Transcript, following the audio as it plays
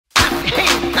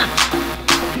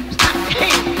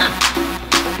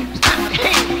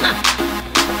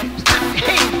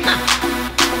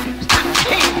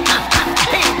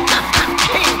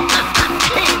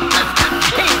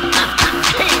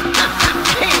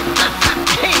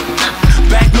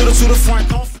To the front.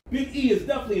 Big E is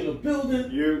definitely in the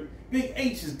building. Big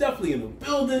H is definitely in the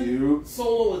building.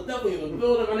 Solo is definitely in the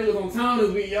building. My niggas on town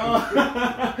this week, y'all.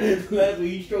 Last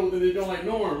week he strolled in the joint like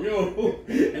Norm, yo.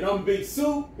 And I'm Big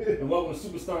Soup. And welcome to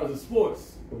Superstars of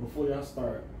Sports. But before y'all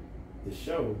start the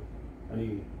show, I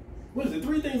need, what is it?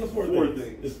 3 things or 4 things? 4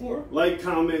 things. It's 4? Like,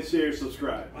 comment, share,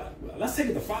 subscribe. Let's take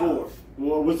it to 5. 4.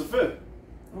 Well, what's the 5th?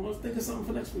 Let's think of something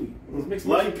for next week.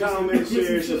 Like, comment,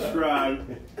 share,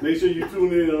 subscribe. Make sure you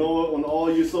tune in on all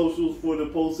your socials for the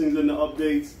postings and the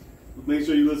updates. Make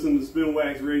sure you listen to Spin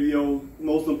Wax Radio.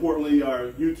 Most importantly,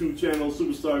 our YouTube channel,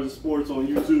 Superstars of Sports on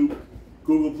YouTube,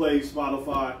 Google Play,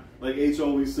 Spotify. Like H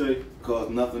always say, cause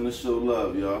nothing to show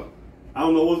love, y'all. I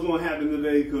don't know what's going to happen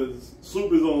today because Soup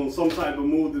is on some type of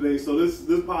mood today. So this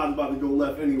pod's about to go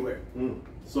left anywhere.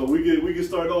 So we can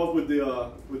start off with the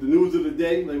news of the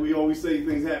day. Like we always say,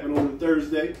 things happen on a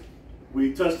Thursday.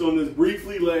 We touched on this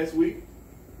briefly last week,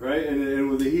 right? And it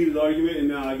was a heated argument, and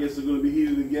now I guess it's going to be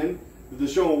heated again. The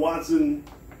Deshaun Watson,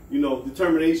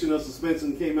 determination of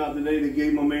suspension came out today. They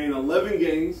gave my man 11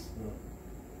 games,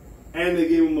 and they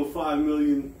gave him a $5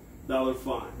 million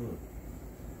fine.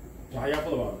 How y'all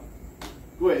feel about it?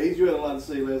 Go ahead, H, you had a lot to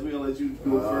say last week. I'll let you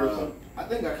go first. I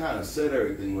think I kind of said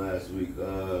everything last week.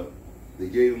 They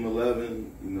gave him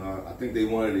 11. I think they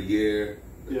wanted a year.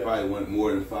 They probably wanted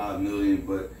more than $5 million,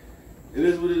 but it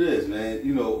is what it is, man.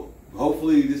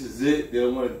 Hopefully this is it. They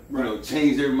don't want to,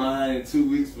 change their mind in 2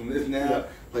 weeks from this now. Yeah.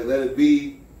 Like, let it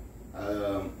be.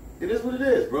 It is what it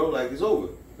is, bro. Like, it's over.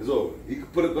 It's over. He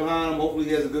could put it behind him. Hopefully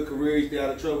he has a good career. He stay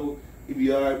out of trouble. He'll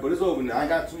be all right. But it's over now. I ain't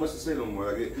got too much to say no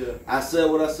more. I said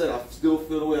what I said. I still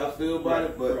feel the way I feel about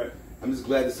it, but I'm just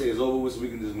glad to say it's over with so we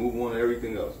can just move on to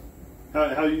everything else.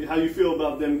 How you feel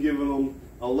about them giving him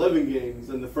 11 games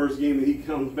and the first game that he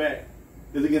comes back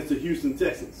is against the Houston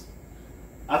Texans?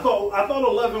 I thought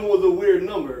 11 was a weird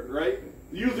number, right?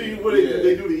 Usually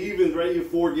they do the evens, right? You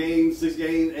have 4 games, 6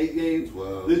 games, 8 games.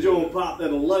 12. This joint popped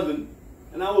at 11,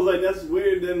 and I was like, that's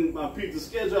weird. Then I peeped the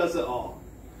schedule. I said, oh.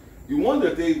 You wonder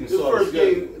if they even saw first the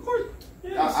schedule. game. Of course.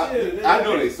 I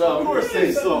know they saw. Of course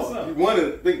they saw. You want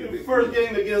to think the first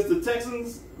game against the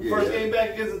Texans. First game back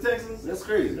against the Texans. That's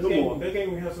crazy. Come on. That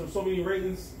game we have so many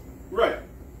ratings. Right.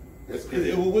 That's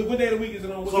crazy. What day of the week is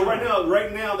it on? So right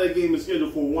now that game is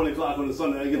scheduled for 1 o'clock on the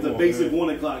Sunday. It's a basic 1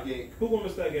 o'clock game. Who gonna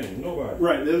miss that game? Nobody.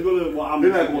 Right. They're not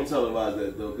gonna televise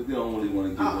that though, because they don't really want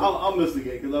to give I'll miss the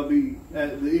game because I'll be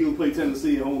at the Eagles play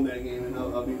Tennessee at home that game, and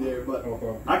I'll be there. But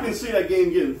I can see that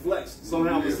game getting flexed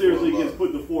somehow. Mysteriously gets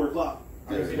put to 4 o'clock.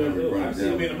 I can see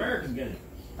it being an American game.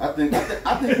 I think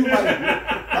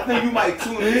you might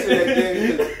tune into that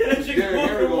game because Derrick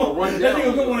Henry gonna run down. That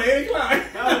nigga go on at 8 o'clock.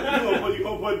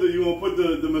 You gonna put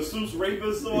the masseuse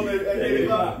rapist on at 8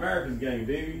 o'clock? American game,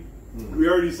 baby. We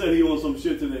already said he on some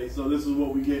shit today, so this is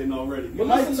what we getting already. But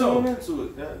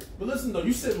listen though,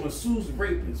 you said masseuse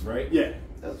rapist, right? Yeah,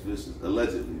 that's vicious.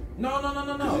 Allegedly. No.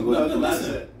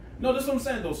 Listen. No, that's what I'm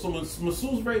saying though. So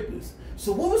masseuse rapist.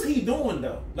 So what was he doing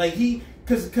though? Like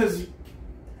because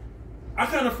I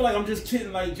kind of feel like I'm just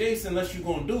kidding like Jason unless you're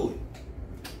gonna do it.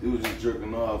 He was just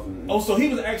jerking off. So he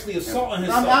was actually assaulting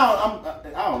himself.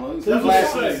 I don't know. That's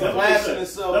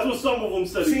what some of them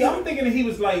said. See, I'm thinking that he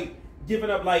was like giving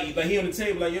up, like he on the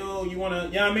table, like, yo, you wanna,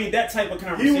 you know what I mean? That type of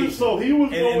conversation. He was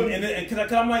going. And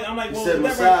cause I'm like, he well, said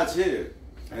massage here.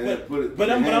 But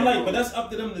I'm like, but that's up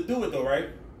to them to do it though, right?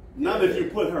 Not if you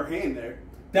put her hand there.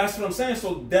 That's what I'm saying.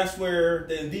 So that's where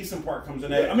the indecent part comes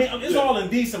in. I mean, it's all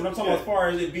indecent, but I'm talking about as far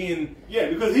as it being. Yeah,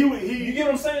 because he you get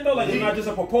what I'm saying though? Like, it's not just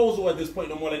a proposal at this point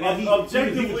no more. Like,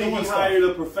 objectively, he hired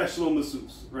a professional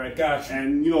masseuse, right? Gotcha.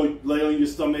 And lay on your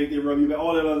stomach, they rub you back,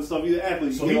 all that other stuff. He's an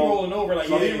athlete. So he rolling over like.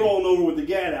 So he rolling over with the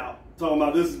gat out, talking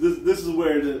about this is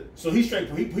where the. So he's straight.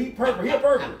 He a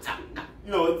pervert.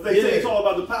 They say it's all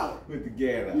about the power. With the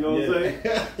gat out. You know what I'm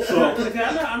saying? So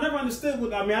I never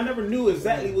understood I never knew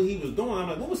exactly what he was doing. I'm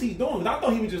like, what was he doing? I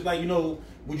thought he was just like,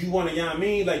 would you want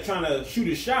to, like trying to shoot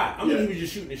a shot. I mean, he was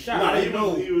just shooting a shot. I didn't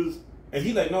know. He was. And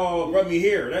he like, no, rub me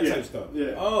here, that type of stuff.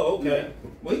 Yeah. Oh, okay. Yeah.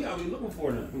 Well, he got me looking for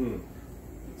it now.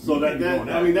 So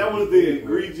that was the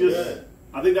egregious. Yeah.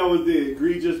 I think that was the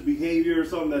egregious behavior or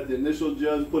something that the initial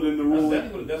judge put in the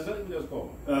ruling. That's exactly what that's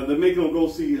called. They're making him go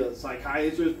see a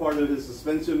psychiatrist, part of his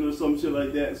suspension or some shit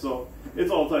like that. So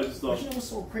it's all types of stuff. But you know what's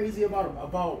so crazy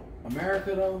about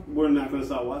America though? We're not going to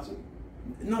stop watching.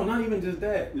 No, not even just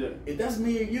that. Yeah. If that's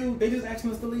me or you, they just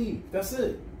asking us to leave. That's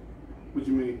it. What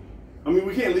you mean? I mean,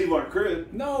 we can't leave our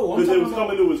crib. No, because they was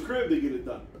coming to his crib to get it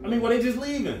done. I mean, well, they just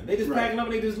leaving. They just packing up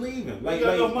and they just leaving. Like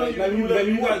when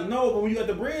you got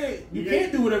the bread, you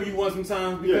can't do whatever you want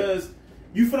sometimes because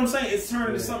you feel what I'm saying. It's turning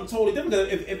into something totally different.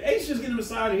 Because if H just get him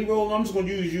aside and he roll, I'm just gonna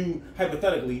use you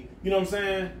hypothetically. You know what I'm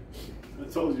saying? I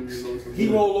told you he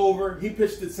rolled over. He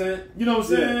pitched the tent. You know what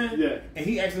I'm saying? Yeah. And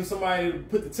he asking somebody to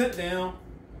put the tent down.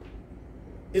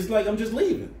 It's like I'm just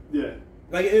leaving. Yeah.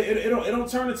 Like it don't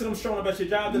turn into them showing up at your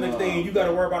job the next day and you got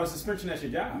to worry about a suspension at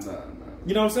your job. Nah.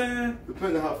 You know what I'm saying?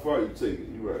 Depending on how far you take it,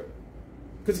 you're right.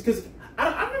 Because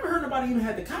I've never heard nobody even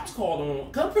had the cops called on.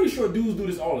 Because I'm pretty sure dudes do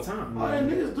this all the time. Oh, yeah,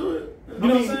 niggas do it. You know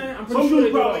what I'm saying? I'm pretty some sure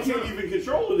dudes probably can't even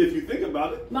control it if you think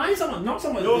about it. No, I ain't talking about. No, I'm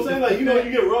talking about. You know what I'm saying? Like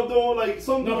you get rubbed on like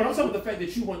some. No, but I'm talking about the fact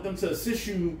that you want them to assist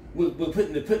you with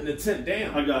putting the tent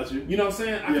down. I got you. You know what I'm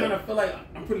saying? I kind of feel like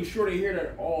I'm pretty sure they hear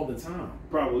that all the time.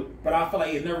 Probably. But I feel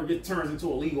like it never turns into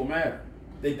a legal matter.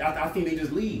 I think they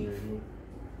just leave. Mm-hmm.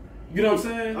 You know what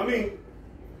I'm saying? I mean,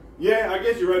 yeah, I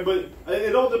guess you're right, but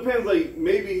it all depends. Like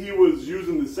maybe he was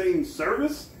using the same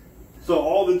service, so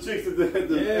all the chicks at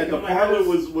the parlor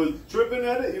was tripping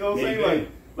at it. You know what I'm saying?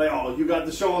 Like, oh, you got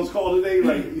the Sean's call today.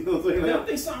 Like, you know what I'm saying? I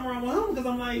think something wrong with him because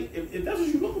I'm like, if that's what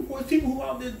you're looking for, it's people who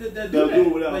out there that do do that.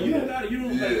 it without, like you don't got it. You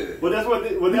don't. Like, but that's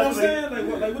what. You know what I'm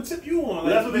saying? Like what tip you on?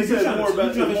 Like, that's what they said. More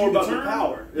about the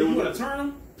power. You want to turn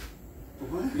them?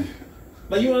 What?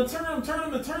 Like you want to turn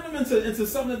them into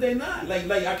something that they not. Like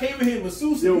I came in here with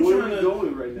Susie. Yo, where are we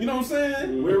going right now? You know what I'm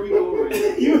saying? Where are we going right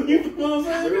now? you know what I'm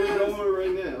saying? Where are we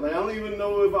going right now? Like I don't even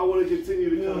know if I want to continue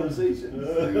the conversation.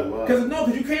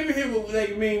 Because you came in here with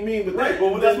like mean with right,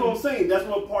 but that's what I'm saying. That's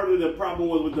what part of the problem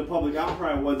was with the public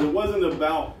outcry was. It wasn't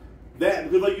about that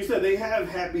because, like you said, they have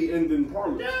happy ending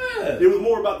parlors. Yeah. It was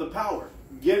more about the power,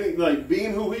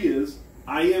 being who he is.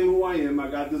 I am who I am. I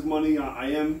got this money. I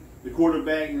am the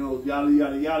quarterback, yada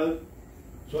yada yada.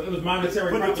 So it was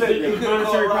monetary proposition. It was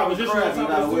monetary proposition. He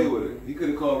got away with it. He could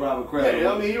have called Robert Kraft.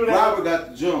 Yeah, I mean, Robert got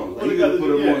the Jones. He could have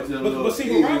put him on to the But see,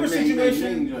 for Robert's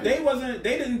situation,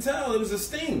 they didn't tell. It was a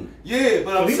sting. Yeah,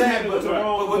 but I'm saying,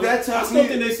 but that tells me. I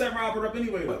still think they set Robert up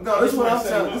anyway. No, this is what I'm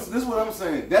saying. This is what I'm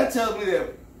saying. That tells me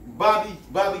that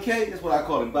Bobby K. That's what I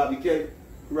call him, Bobby K.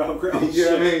 Robert Kraft. You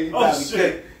know what I mean? Bobby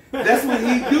K. That's what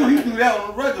he do. He do that on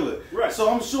the regular. Right. So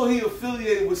I'm sure he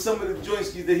affiliated with some of the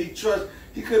joints that he trusts.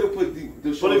 He could have put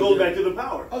the show. But it goes back to the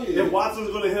power. Oh, yeah. If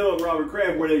Watson's going to hit up Robert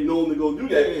Kraft where they know him to go do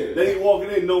that, then he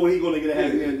walking in knowing he's going to get a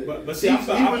happy ending. But see, he was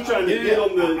trying to get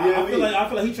him to. I feel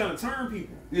like he's trying to turn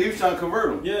people. Yeah, he was trying to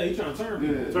convert them. Yeah, he's trying to turn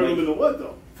people. Yeah. Turn them into what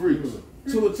though? Freaks.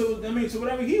 To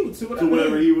whatever he was. To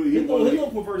whatever he his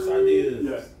little perverse ideas.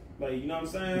 Yeah. Like, you know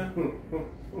what I'm saying?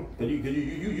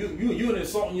 You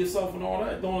insulting yourself and all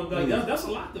that. That's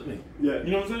a lot to me. Yeah.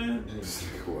 You know what I'm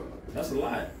saying? That's a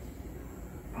lot.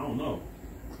 I don't know.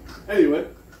 Anyway,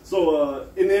 so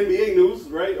in the NBA news,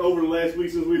 right, over the last week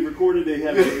since we recorded, they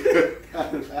have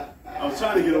I was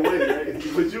trying to get away, right?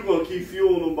 But you're going to keep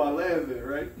fueling them by laughing,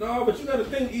 right? No, but you got to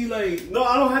think, Eli. No,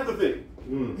 I don't have to think.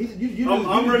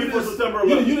 I'm ready for September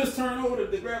 11th. You just turn over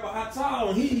to grab a hot towel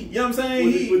and you know what I'm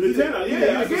saying? With the 10 out.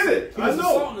 Yeah, I get it. I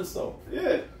know.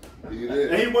 Yeah.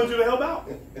 And he wants you to help out.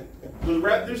 Just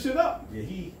wrap this shit up. Yeah,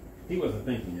 he wasn't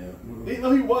thinking, yo.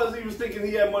 He was thinking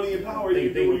he had money and power. He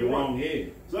could do what he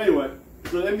wanted. So anyway,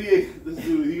 so NBA, this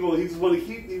dude, he just want to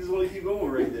keep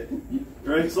going right there.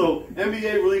 Right? So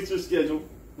NBA released their schedule,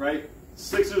 right?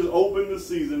 Sixers open the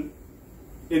season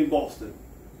in Boston.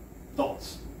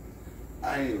 Thoughts?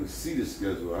 I didn't even see the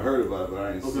schedule. I heard about it, but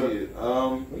I didn't see it.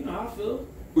 You know how I feel.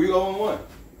 We 0-1.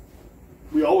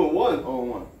 We 0-1.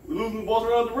 0-1. We losing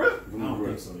Boston out the rip? I don't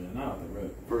think so, yeah. Not out the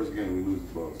rip. First game we lose to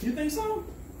Boston. You think so?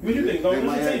 What do you think?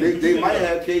 They might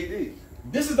have KD.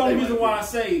 This is the only reason why I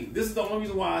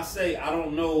say I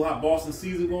don't know how Boston's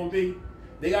season going to be.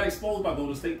 They got exposed by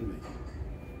Golden State to me.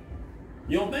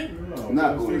 You don't think? No,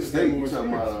 not Golden State. You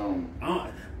talking about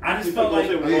I just felt like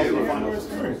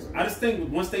I just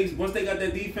think once they got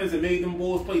that defense and made them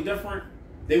Bulls play different,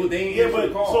 they ain't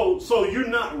but so you're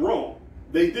not wrong.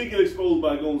 They did get exposed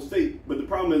by Golden State, but the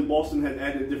problem is Boston had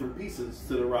added different pieces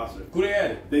to the roster. Who they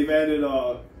added? They've added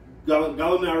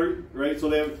Gallinari, right? So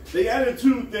they added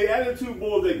two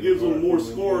Bulls that gives them more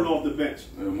scoring off the bench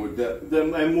and more depth.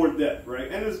 And more depth,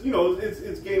 right? And it's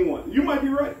game one. You might be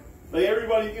right. Like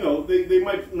everybody, they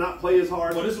might not play as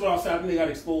hard. Well, this is what I was saying. I think they got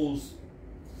exposed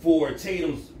for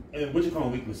Tatum's and what you call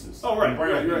weaknesses. Oh, right,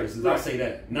 weaknesses. right. I say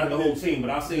that. Not the whole team,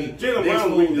 but I say Jaylen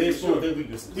Brown's they exposed their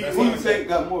weaknesses. Who do you think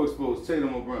got more exposed,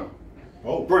 Tatum or Brown?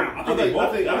 Oh, Brown. I think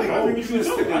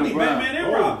Batman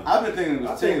and Robin. I've been thinking it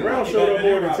was Tatum. Brown showed up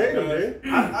more than Tatum, man.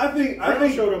 I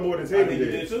think showed up more than Tatum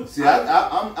did. See,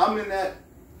 I'm in that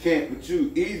camp with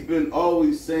you. He's been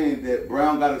always saying that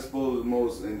Brown got exposed the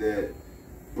most and that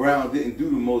Brown didn't do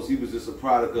the most. He was just a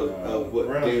product of what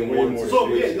Game 1. So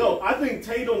yeah, no, I think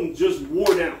Tatum just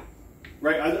wore down.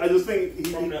 Right, I just think he,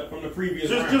 from the previous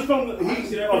just from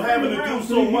the, of having to do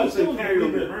so much and carry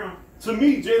him. To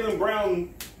me, Jaylen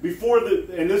Brown before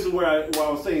and this is where I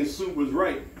was saying Soup was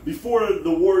right. Before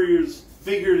the Warriors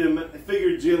figured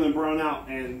Jaylen Brown out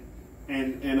and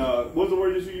what's the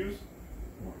word that you use?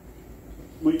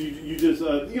 Well, you just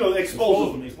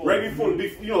expose him right before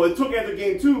it took after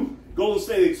game 2. Golden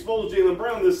State exposed Jaylen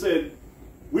Brown that said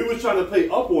we were trying to play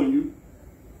up on you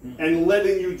and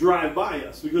letting you drive by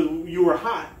us because you were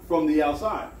hot from the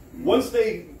outside. Once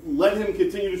they let him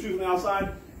continue to shoot from the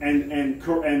outside and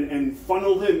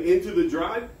funneled him into the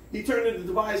drive, he turned into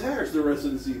Tobias Harris the rest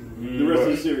of the season, the rest of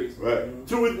the series. Right.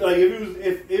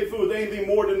 If it was anything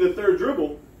more than the third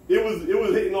dribble, it was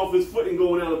hitting off his foot and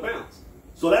going out of bounds.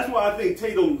 So that's why I think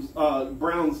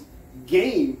Brown's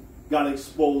game got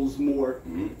exposed more.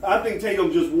 I think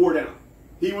Tatum just wore down.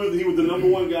 He was the number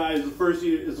 1 guy. It's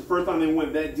the first time they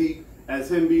went that deep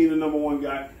as him being the number 1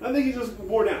 guy. I think he just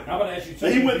wore down. How about ask you?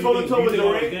 And he went toe to toe with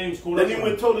Durant. Then he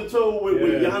went toe to toe with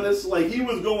Giannis. Like he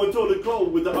was going toe to toe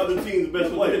with the other team's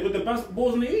best player, with the best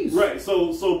Bulls in the East. Right.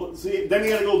 So then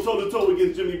he had to go toe to toe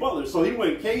against Jimmy Butler. So he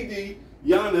went KD,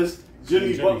 Giannis,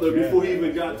 Jimmy Butler before he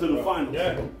even got to the finals.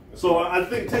 Yeah. So I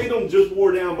think Tatum just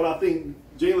wore down, but I think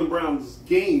Jaylen Brown's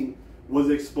game was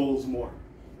exposed more.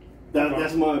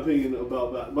 That's my opinion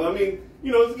about that. But I mean,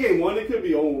 it's game 1. It could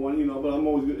be 0-1, but I'm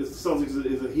always Celtics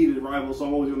is a heated rival, so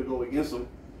I'm always going to go against them.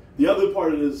 The other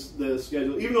part of the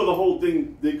schedule, even though the whole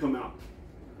thing did come out,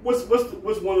 what's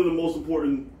one of the most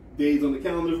important days on the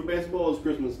calendar for basketball is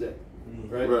Christmas Day,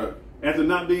 right? After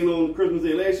not being on Christmas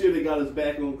Day last year, they got us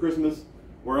back on Christmas.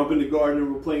 We're up in the Garden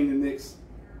and we're playing the Knicks.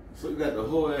 So you got the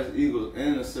whole ass Eagles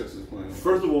and the Sixers playing.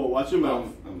 First of all, watch your mouth.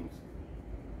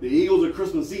 The Eagles are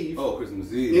Christmas Eve. Oh,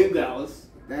 Christmas Eve in Dallas.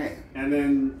 Damn. And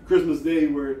then Christmas Day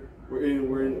we're in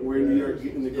New York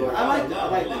in the Garden. I like that.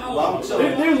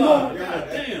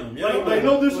 There's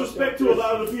no disrespect to a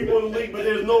lot of the people in the league, but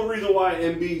there's no reason why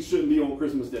Embiid shouldn't be on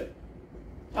Christmas Day.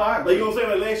 Like you know what I'm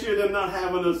saying? Like last year, them not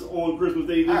having us on Christmas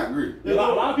Day. I agree. A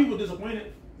lot of people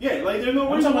disappointed. Yeah, like there's no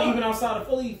I'm reason talking why. about even outside of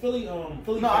Philly.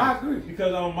 No, I agree.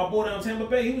 Because my boy down Tampa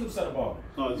Bay, he was upset about it.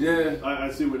 Oh, yeah,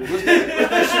 I see what it is.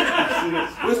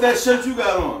 What's that shirt you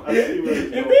got on? I see what it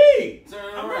is. Embiid.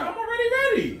 Turn I'm around. already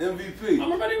ready. MVP.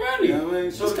 I'm already ready. Yeah, I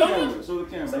mean, show the camera. Show the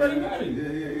camera. It's already ready.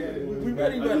 Yeah. We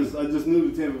ready. I just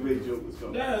knew the Tampa Bay joke was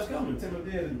coming. Yeah, it's coming. Tampa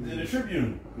Bay in the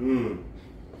Tribune.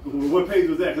 What page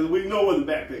was that? Because we know it was the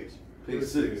back page. Page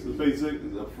 6. Page 6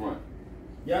 is up front.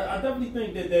 Yeah, I definitely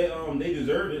think that they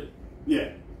deserve it.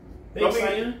 Yeah. They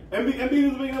exciting. Embiid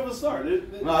is big enough to start.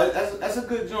 No, that's a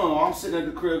good joint. I'm sitting at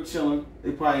the crib chilling.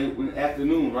 They probably in the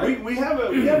afternoon, right? We have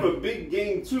a big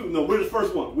game too. No, we're the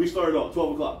first one. We started off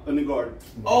 12 o'clock in the Garden.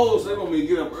 Oh, so they want me to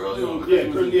get up early on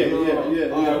Christmas? Yeah.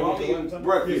 I'm eating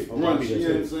breakfast, brunch. You know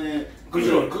what I'm saying?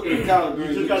 Because cooking collard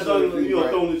greens. You just got done,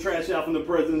 throwing the trash out from the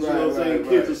presents. You know what I'm saying?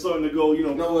 Kids are starting to go.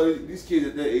 No, these kids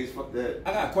at that age, fuck that.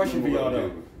 I got a question for y'all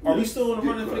though. Are we still in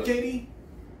the running for the KD?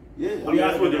 Yeah,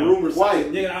 that's what the rumors say.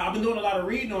 Yeah, I've been doing a lot of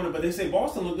reading on it, but they say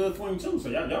Boston look good for him too. So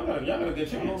y'all gotta get a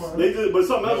chance. They did, but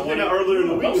something else came out earlier in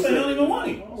the week. Don't say they don't even want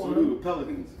him. So we the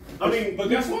Pelicans. I mean, but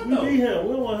guess what though? We need him.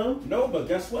 We don't want him. No, but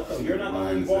guess what though? You're not the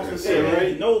only Boston fan.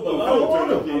 Right? No, but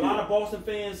a lot of Boston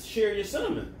fans share your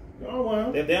sentiment. I don't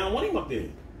want him. They don't want him up there.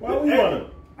 Why we want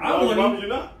him? Why would you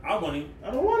not? I want him.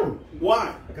 I don't want him.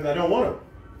 Why? Because I don't want him.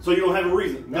 So you don't have a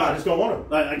reason? No, I just don't want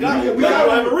him. I got it. We don't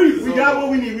have a reason. We got what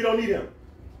we need. We don't need him.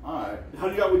 All right. How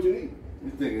do you got what you need?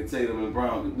 You thinking Tatum and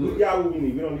Brown can do it? We got what we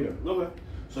need. We don't need him. Okay.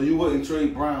 So you wouldn't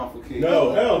trade Brown for KD?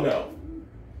 No, hell no.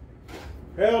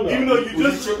 Hell no. Even though you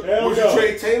would you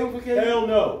trade Tatum for KD? Hell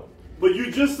no. But you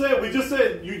just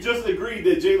agreed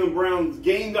that Jaylen Brown's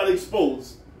game got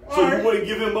exposed. So you wouldn't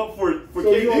give him up for KD?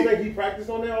 So you don't think he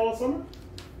practiced on that all summer?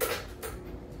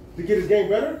 To get his game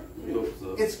better?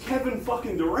 It's Kevin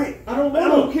fucking Durant. I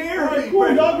don't care. All right,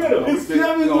 cool. Y'all get him. It's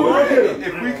Kevin Durant. Y'all get him.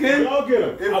 If we can, y'all get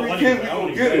him. If we can, we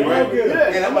gonna get him, Y'all get him.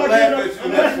 right? And I'm gonna laugh at you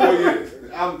in the next 4 years.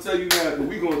 I'm gonna tell you now, because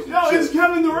we going to No, it's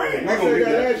Kevin Durant. I said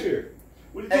that last year.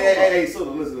 Hey, so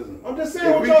listen. I'm just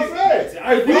saying what y'all said.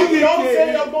 Y'all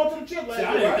said y'all going to the chip last year,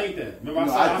 I didn't think that.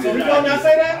 Remember I said, did y'all not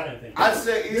say that? I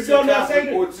said Eastern Conference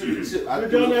or to the chip.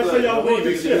 Did y'all not say y'all going to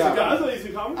the chip? I thought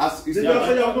Eastern Conference. Did y'all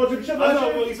say y'all going to the chip I last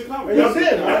thought year? Eastern Conference. And y'all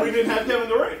didn't, right? We didn't have Kevin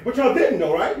Durant. But y'all didn't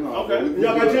though, right? Okay. And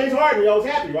y'all got James Harden. Y'all was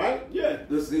happy, right? Yeah.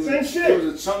 Same shit. It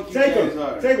was a chunky Take James him.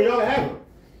 Harden. Take him. Y'all have him.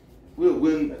 We'll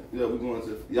win. Yeah, we're going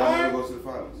to. Y'all going to go to the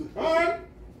finals. All right.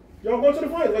 Y'all going to the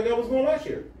finals like y'all was going last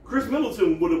year. Chris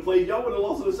Middleton would have played, y'all would have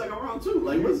lost in the second round too.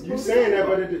 Like, you saying that,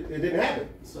 but it didn't happen.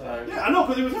 Sorry. Yeah, I know,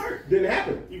 because he was hurt. Didn't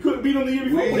happen. You couldn't beat him the year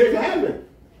before. It didn't happen.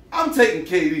 I'm taking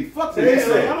KD. Fuck Say this.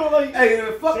 so. I don't like. Hey,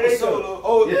 fuck the solo.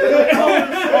 Oh,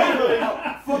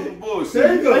 fuck the bullshit.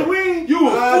 Say so. Like, we ain't, You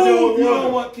a I fool. don't You want don't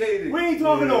him. want KD. we ain't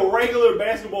talking no regular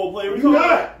basketball player. We You're talking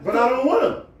not, but I don't want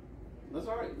him. That's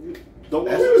all right. Don't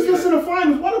We was just in the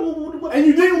finals. What? and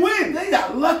you didn't win. They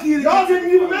got lucky. Y'all didn't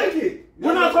even make it.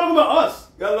 We're not talking about us.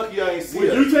 Y'all lucky y'all ain't see Would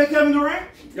us. you take Kevin Durant?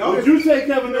 Would you take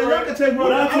Kevin Man, Durant? y'all can take Would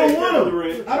one. I I take don't Kevin want him.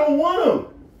 Durant? I don't want him.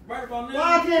 Right about now.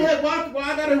 Why I can't have? Why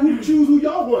I gotta choose who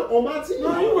y'all want on my team?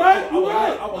 No, you right. You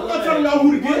right. I'm not telling y'all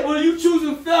who to get. Well, you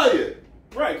choosing failure.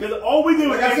 Right, because all we did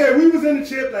was Like I said, we was in the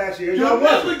chip last year. Y'all You'll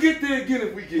never wasn't. get there again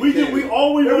if we get we did. KD. We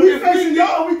always If we facing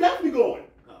y'all, we definitely going.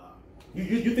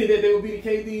 You think that they would beat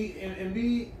KD and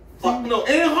Embiid? Fuck no.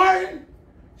 And Harden.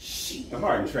 Shit.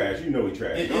 Harden trash. You know he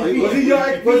trash. And- No, and he Was he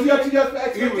Embiid- was he up to your He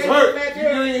expectations? was hurt. last You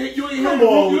year? ain't Come hear-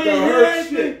 on you with the ain't hurt hear that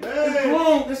shit, man. It's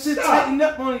grown. That shit Stop. tightened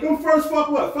up on you. Them first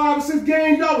 5 or 6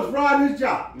 games, y'all was riding his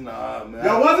job. Nah, man.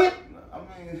 Y'all wasn't? I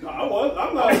mean, I was.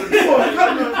 I'm not. Come on,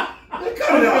 cut it out.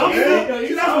 Cut it out, man. Yeah,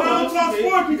 See, that's why I don't talk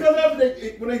sports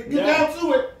because when they get down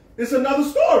to it, it's another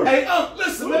story. hey,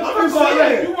 listen, man. I'm First of all,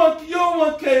 saying. you don't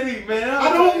want KD, man.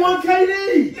 I don't want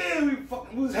KD. Yeah,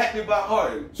 we was happy about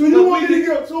Harden. So you But want we me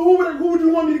to get? So who would you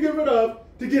want me to get rid of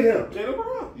to get him? Jaylen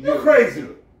Brown. You're crazy.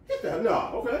 Get that?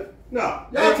 No. Okay. No.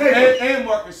 Y'all take him. And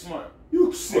Marcus Smart. You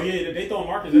Oh sick. yeah, they throwing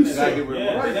Marcus You in there. gotta get rid of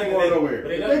Yeah, Marcus. they Marcus definitely- ain't going nowhere.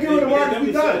 but If they get rid of Marcus, we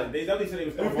definitely done. said- They definitely said they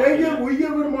was throwing If Marcus they in get there. we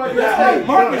get rid of Marcus, Yeah, hey,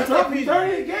 Marcus done. dropped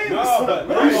 30 a game. No,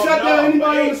 but You shut down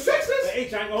anybody on the Sixers? Hey,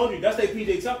 H, I ain't gonna hold you. That's their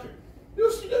PJ Tucker. You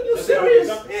That's serious? their PJ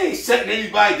Tucker. He ain't shutting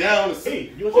anybody down.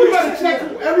 Hey, You better check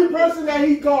every person that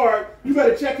he guard. You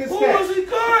better check his Who was stats. he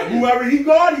guarding? Whoever he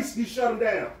guard, he shut him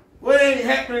down. What ain't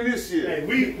happening this year?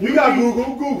 Hey, We got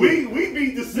Google. We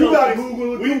beat the Celtics. You got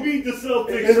Google. We beat the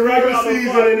Celtics In the regular out of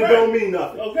season, five. and it don't mean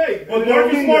nothing. Okay, but And it don't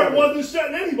Marcus mean Smart nothing. wasn't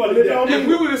shutting anybody But it down. don't If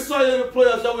we would have saw you in the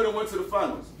playoffs, y'all would have went to the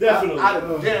finals. Definitely.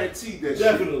 I'd guaranteed that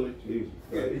Definitely. You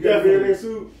got to be in that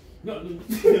suit. No,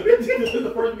 this is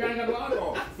the first guy I got the lock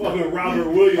on. Fucking Robert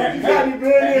Williams. You got to be in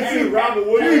that Hey, suit. Robert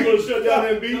Williams gonna shut down Now,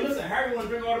 Embiid. listen, Harry want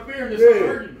to drink all the beer in this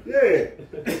argument. Yeah.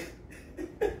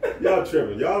 Y'all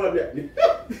tripping. Y'all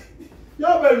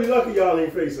better be lucky y'all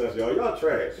ain't face us, y'all. Y'all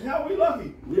trash. How we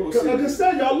lucky? Cause I just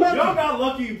said y'all lucky. Y'all got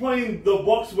lucky playing the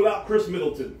Bucks without Chris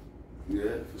Middleton. Yeah.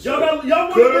 Y'all wouldn't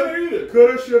win there either.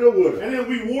 Coulda, shoulda, woulda. And then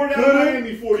we wore down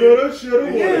Miami for you. Coulda, shoulda,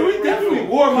 woulda. Yeah, we definitely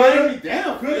wore Miami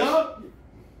down. Coulda. Y'all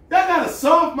got a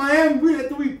soft Miami.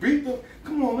 After we beat them.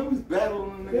 Come on, let me battle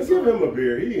them. Let's give him a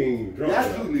beer. He ain't even drunk.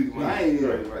 That's enough. you need. I ain't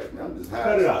even right now. I'm just high.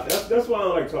 Cut it out. That's why I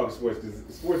don't like talking sports,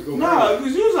 because sports go Nah, crazy.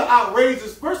 because you was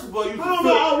outrageous. First of all, you How am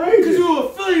I outrageous? Because you a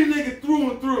Philly nigga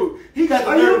through and through. He got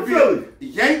the Are you nerve to be Philly? a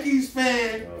Yankees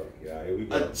fan, Oh, God, here we a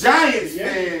go. Giants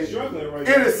Yeah, fan, struggling right and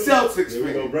now. a Celtics Here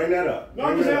we go. fan. Bring that up. No,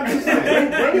 I'm Bring just that up.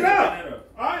 saying. Bring it up.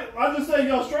 I just say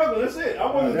y'all struggling. That's it. I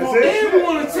wasn't That's talking it? And shit. we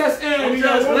want to test I Aaron mean,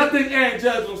 Judge, y'all but I want- think Aaron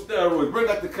Judge on steroids. Bring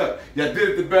out the cup. Y'all did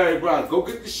it to Barry Bonds. Go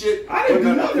get the shit. I didn't do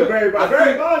Bring out nothing the to Barry cup. Bonds. I Barry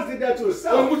think- Bonds did that to Well,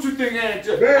 himself. what you think Aaron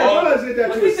Judge? Barry Bonds did that to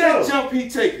look at that himself. jump he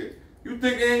taking. You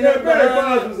think Aaron Yeah, Judge? Barry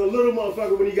Bonds was a little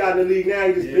motherfucker when he got in the league. Now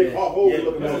he just big hawk over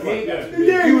looking Yeah, motherfucker. yeah.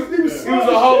 Yeah, he was He was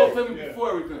a Hall of Famer before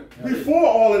everything. Before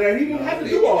all of that, he didn't have to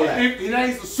do all that. Now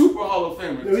he's a super Hall of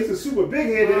Famer. No, he's a super big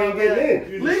head that ain't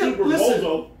getting in. He's a super Listen.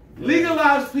 bozo.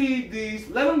 Legalize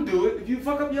PEDs. Let them do it. If you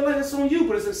fuck up your life, it's on you.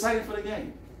 But it's exciting for the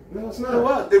game. No, it's It not.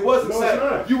 was. It was No, it's exciting.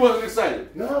 not. You wasn't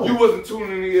excited. No. You wasn't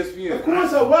tuning in to ESPN. Of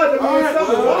course I was. I mean, All right, it's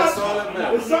something to well, that's all watch. that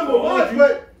matters. It's something to watch,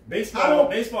 but Baseball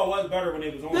was better when they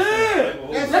was on. Yeah.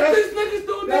 That's Let these niggas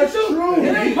do what they that's do. true.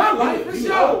 It ain't my life. It's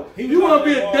y'all. You want to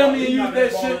be a dummy and use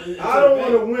that shit? I don't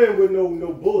want to win with no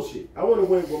bullshit. I want to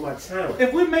win with my talent.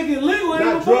 If we make it legal, it ain't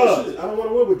no Not drugs. bullshit. I don't want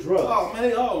to win with drugs. Oh man,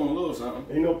 they all want a little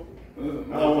something. Ain't no. I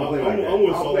don't want to play like that. I'm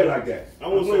with I'll Solo. play like that.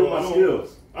 I'm I'm with playing with Solo. my I don't-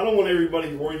 skills. I don't want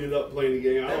everybody winded up playing the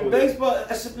game. I don't And want baseball,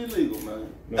 that should be legal, man.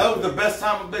 No, That was sir. the best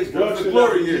time of baseball. Drugs It was the should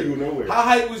glory not be year. legal nowhere. How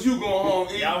hype was you going home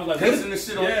Yeah, I was like, tasting the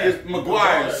shit on yeah.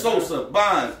 McGuire, Yeah. Sosa,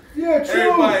 Bonds? Yeah, true.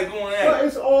 Everybody going at But it.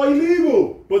 it's all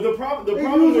illegal. But the problem They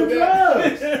with using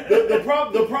that,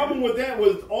 drugs. the problem with that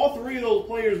was all three of those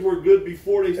players were good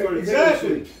before they started Exactly.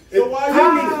 taking shit. So It-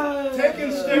 why taking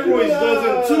steroids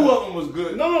doesn't. Two of them was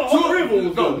good. No, no, Two all three of them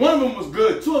was No, good. one of them was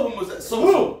good. Two of them was Sosa.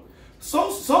 Who?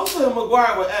 Sosa and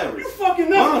McGuire were average. You fucking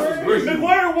Bonds nuts. was great.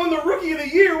 McGuire won the Rookie of the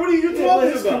Year. What are you Yeah, but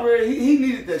talking his about? career, he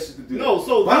needed that shit to do No, that.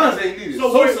 so Bonds ain't needed it.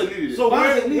 so Sosa where- needed it. so Bonds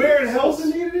where- ain't needed where it. it helps-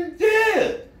 Sosa needed it? Yeah.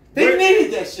 They Where-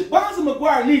 needed that shit. Bonds and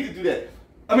McGuire need to do that.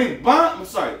 I mean, I'm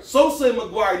sorry. Sosa and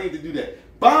McGuire need to do that.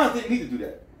 Bonds didn't need to do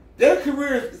that. Their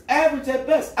career is average at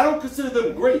best. I don't consider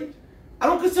them great. I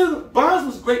don't consider Bonds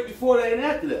was great before that and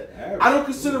after that. Average. I don't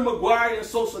consider McGuire and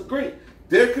Sosa great.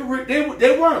 Their career,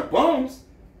 they weren't bums,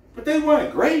 but they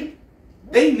weren't great.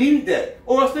 They needed that,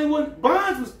 or else they wouldn't.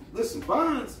 Bonds was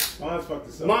Bonds fucked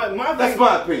us up. That's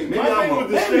my opinion. Maybe my thing with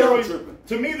the steroids,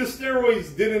 to me, the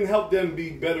steroids didn't help them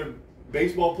be better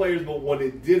baseball players, but what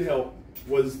it did help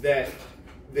was that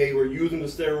they were using the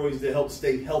steroids to help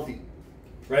stay healthy,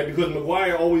 right? Because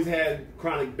McGuire always had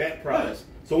chronic back problems. Right.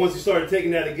 So once he started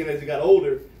taking that again as he got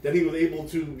older, then he was able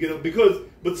to get up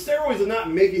but steroids are not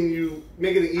making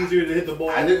it easier to hit the ball.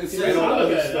 I didn't say all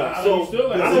that stuff.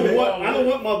 So I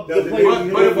don't want the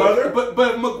players.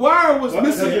 But McGuire was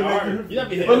missing. But listen, you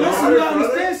gotta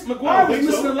understand, McGuire was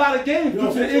missing a lot of games due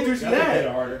to the injuries he had.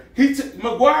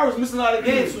 McGuire was missing a lot of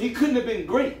games, so he couldn't have been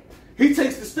great. He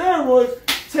takes the steroids,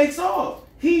 takes off.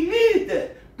 He needed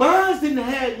that. Bonds didn't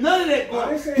have none of that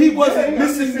going. He wasn't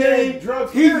missing games.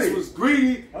 He just was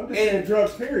greedy. I'm just saying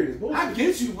drugs, period. I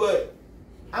get you, but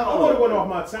I don't want to win off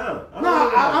my talent.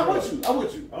 I'm with you. I'm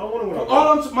with you. I don't want to win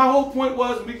off my whole point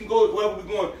was, we can go wherever we're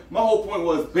going. My whole point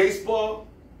was baseball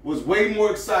was way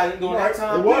more exciting during that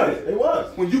time. It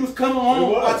was. When you was coming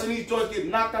home watching these joints get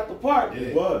knocked out the park,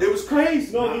 it was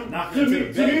crazy. No, to me,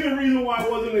 the reason why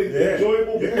it wasn't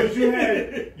enjoyable because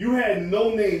you had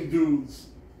no-name dudes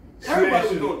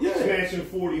smashing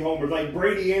 40 homers, like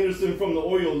Brady Anderson from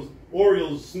the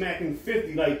Orioles smacking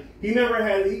 50. Like he never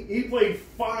had. He played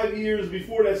 5 years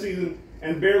before that season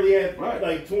and barely had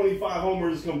like 25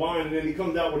 homers combined, and then he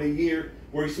comes out with a year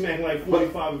where he's smacking like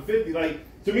 45 and 50. Like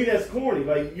to me, that's corny.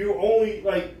 Like you only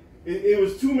like it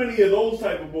was too many of those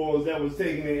type of balls that was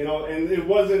taking it, and it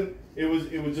wasn't. It was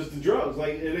just the drugs.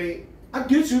 Like it ain't. I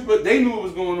get you, but they knew what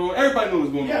was going on. Everybody knew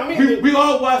what was going on. I mean, we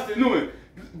all watched it, knew it.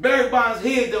 Barry Bonds'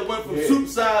 head that went from soup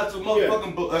size to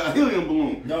motherfucking helium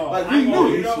balloon. No, like we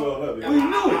knew it. We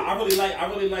knew it. I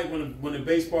really like when the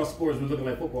baseball scores were looking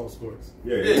like football scores.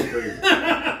 Yeah, crazy.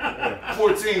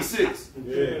 14-6.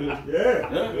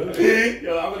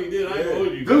 Yo, I really did. I ain't gonna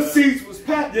hold you. Them seats was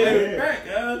packed. Packed.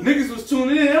 Niggas was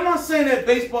tuning in. I'm not saying that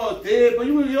baseball is dead, but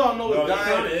y'all know it's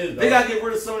dying. They gotta get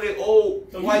rid of some of their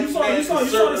old white man. You saw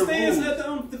the stands at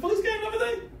the Phillies game the other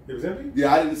day? It was empty?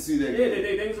 Yeah, I didn't see that. Yeah,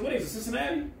 they was winning.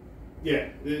 Cincinnati? Yeah.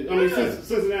 I mean,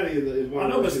 Cincinnati is one. I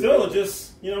know, but still,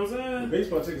 just, you know what I'm saying? The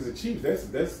baseball tickets are cheap.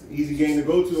 That's easy game to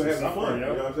go to and have fun. You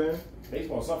know what I'm saying?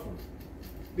 Baseball suffering.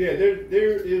 Yeah,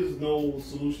 there is no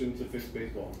solution to fix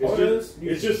baseball.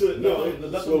 It's just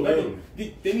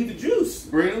they need the juice.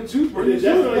 Bring them juice. Bring the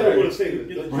juice.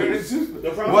 Bring the juice.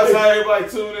 What's how everybody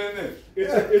tune in?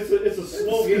 It's a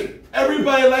slow game.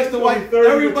 Everybody likes to watch.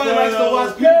 Everybody likes to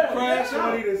watch people crash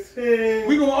out.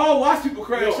 We gonna all watch people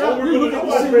crash out. We look at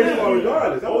watch baseball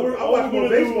regardless. I watch more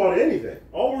baseball than anything.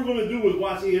 All we're gonna do is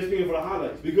watch ESPN for the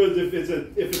highlights because if it's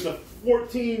a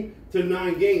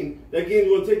 14-9 game, that game's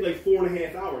gonna take like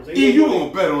 4.5 hours. You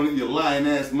gonna bet on it, you lying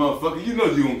ass motherfucker. You know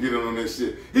you gonna get on that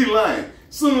shit. He lying.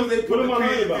 Soon as they put the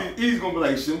PSP, he's gonna be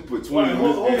like, shit, put 20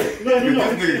 on this game. This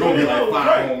nigga gonna get like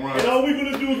 5 home runs. And all we're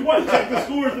gonna do is what? Check the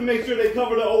scores to make sure they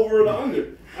cover the over or the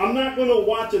under. I'm not gonna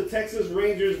watch a Texas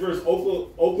Rangers versus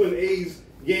Oakland A's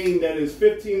game that is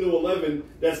 15-11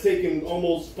 that's taking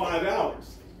almost 5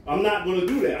 hours. I'm not gonna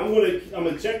do that. I'm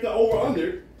gonna check the over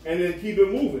under and then keep it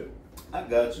moving. I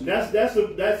got you. That's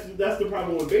the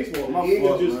problem with baseball. The game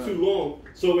is just too long.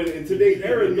 So in today's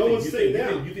era, no one's sitting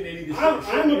down.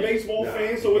 I'm a baseball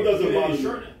fan, so it doesn't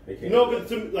bother me. No,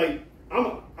 but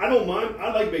I don't mind.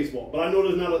 I like baseball, but I know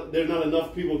there's not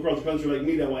enough people across the country like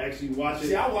me that will actually watch it.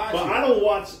 See, I watch but it. I don't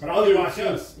watch other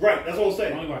teams. Right, that's what I'm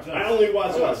saying. I only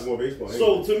watch us. More baseball.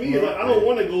 So to me, I don't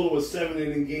want to go to a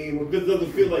 7-inning game because it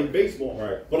doesn't feel like baseball.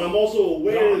 Right. But I'm also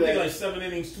aware that like 7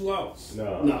 innings, 2 outs.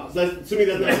 No, to me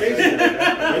that's not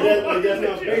baseball. That's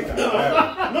not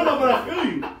baseball. No, but I feel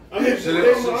you. I mean, I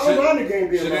don't mind the game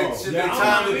being long. Should they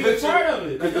time the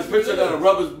pitcher? Because the pitcher got a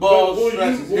rubber ball,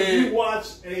 scratch his head. Will you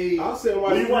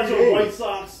watch a White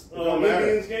Sox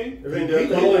Indians game? If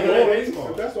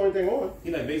that's the only thing on.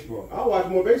 He like baseball. I'll watch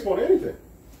more baseball than anything.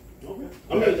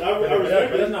 Okay. I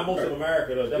respect but that's not most of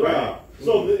America, though. Right.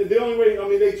 So the only way, I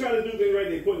mean, they try to do things right.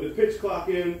 They putting the pitch clock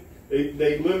in.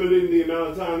 They limited the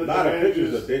amount of time that the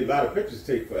managers. A lot of pitches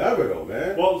take forever, though,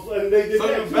 man. Well, and they did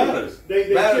that too.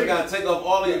 Batters got to take off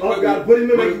all the equipment. Got to put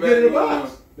him in and get in the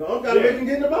box. No, got to make him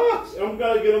get in the box. I'm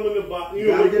got to get him in the box. You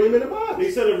got to get him in the box.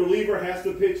 They said a reliever has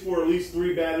to pitch for at least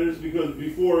 3 batters because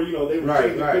before, they were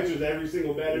changing pitchers every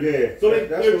single batter. Yeah. So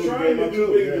they're trying to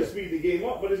do things to speed the game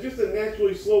up, but it's just a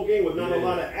naturally slow game with not a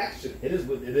lot of action. It is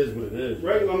what it is.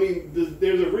 Right? I mean,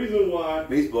 there's a reason why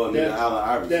baseball needs Allen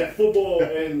Iverson. That football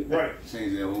and right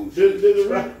change that whole shit.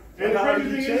 And how do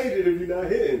you change it if you're not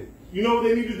hitting? You know what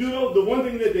they need to do though? The one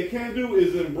thing that they can do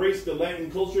is embrace the Latin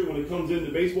culture when it comes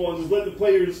into baseball and just let the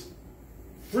players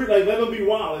free, like let them be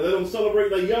wild, like, let them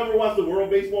celebrate. Like you ever watch the World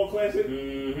Baseball Classic?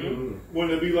 When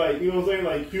it be like, you know what I'm saying,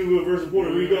 like Cuba versus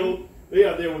Puerto Rico. They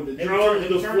out there with the drums,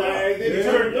 the flag, they be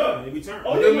turned up. They be turned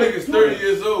up. Them niggas 30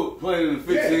 years old playing in the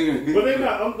 15. Yeah. But they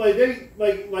not. I'm like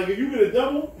like if you get a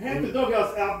double, half the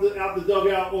dugouts out the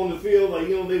dugout on the field, like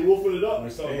you know they wolfing it up, and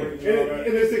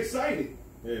it's exciting.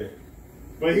 Yeah.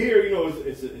 But here, you know,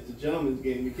 it's a gentleman's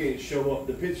game. You can't show up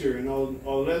the pitcher and all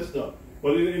of that stuff.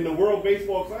 But in the World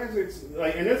Baseball Classics,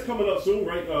 like, and that's coming up soon,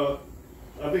 right?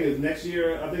 I think it's next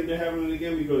year. I think they're having it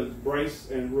again because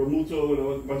Bryce and Romuto and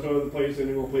a bunch of other players saying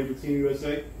they're gonna play for Team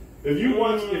USA. If you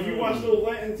watch those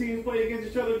Latin teams play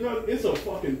against each other, it's a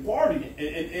fucking party.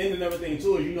 And another thing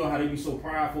too is you know how they be so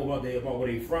prideful about where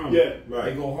they from. Yeah, right.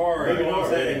 They go hard. You know what I'm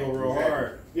saying? They go real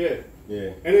hard. Yeah.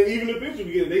 Yeah. And then even the pitcher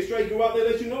begin, they strike you out, they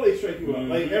let you know they strike you out.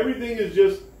 Like everything is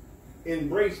just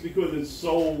embraced because it's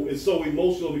so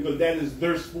emotional because that is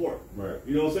their sport. Right.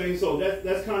 You know what I'm saying? So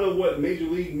that's kind of what Major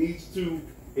League needs to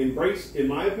embrace, in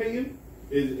my opinion.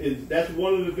 Is that's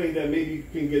one of the things that maybe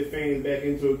can get fans back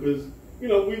into it because you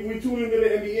know we tune into the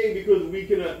NBA because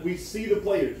we see the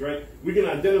players, right? We can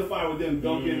identify with them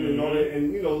dunking and all that,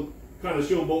 and you know. Kind of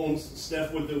showboating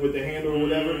Steph with the handle or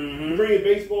whatever. You bring in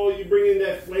baseball, you bring in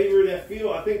that flavor, that feel.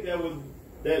 I think that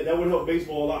would help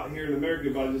baseball a lot here in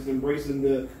America by just embracing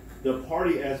the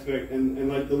party aspect and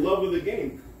like the love of the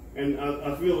game. And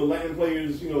I feel the Latin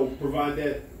players, you know, provide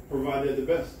that the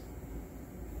best.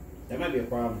 That might be a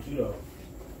problem too,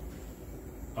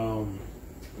 though.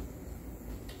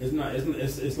 It's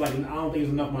like I don't think there's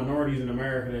enough minorities in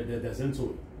America that's into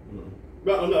it.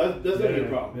 No, that's definitely a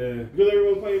problem. Yeah. Because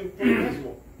everyone's playing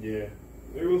basketball. Yeah.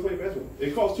 Everyone's playing basketball.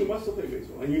 It costs too much to play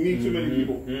baseball, and you need too many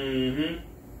people.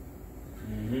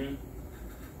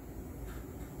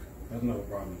 That's another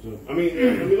problem too. I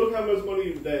mean, look how much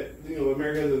money that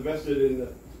America has invested in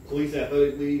the police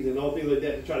athletic leagues and all things like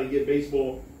that to try to get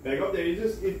baseball back up there.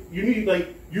 You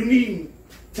need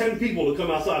 10 people to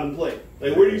come outside and play.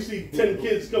 Like where do you see 10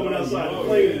 kids coming outside and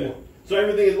play anymore? So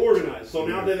everything is organized. So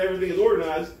now that everything is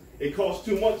organized. It costs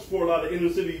too much for a lot of inner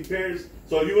city parents.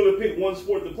 So if you're going to pick one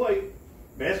sport to play,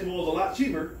 basketball is a lot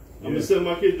cheaper. I'm going to send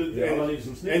my kids to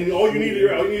and all you need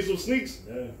is some sneaks.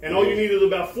 Yeah. And all you need is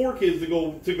about 4 kids to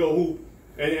go hoop.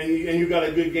 And you got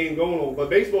a good game going on. But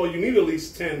baseball, you need at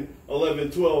least 10, 11,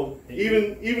 12.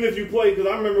 Even if you play, because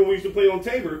I remember when we used to play on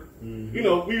Tabor, you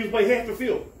know, we used to play half the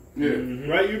field. Yeah.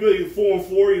 Right? You play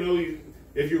 4-on-4, you know,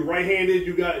 if you're right-handed,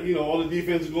 you got, you know, all the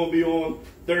defense is going to be on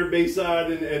third base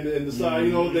side and the side,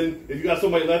 you know. Then if you got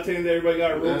somebody left-handed, everybody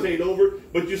got to rotate over.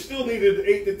 But you still needed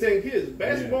 8 to 10 kids.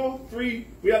 Basketball, 3.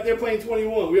 We out there playing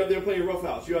 21. We out there playing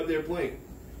roughhouse. You out there playing.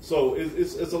 So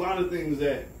it's a lot of things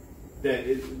that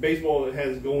baseball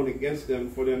has going against them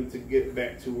for them to get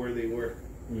back to where they were.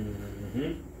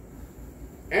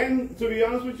 And to be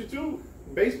honest with you too,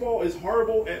 baseball is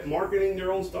horrible at marketing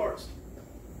their own stars.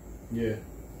 Yeah.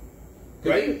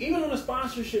 Right? Even on a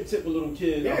sponsorship tip with little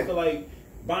kids, I feel like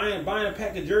buying a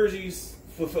pack of jerseys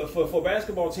for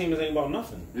basketball teams ain't about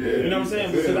nothing. Yeah. You know what I'm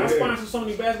saying? Because I sponsor so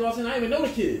many basketball teams, I don't even know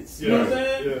the kids. You know what I'm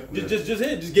saying? Yeah.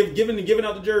 Just giving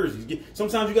out the jerseys.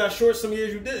 Sometimes you got shorts, some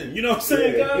years you didn't. You know what I'm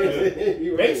saying,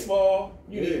 guys? Baseball,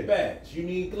 you need bats, you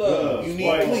need gloves, you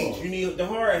need cleats, you need the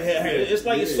hard hat. It's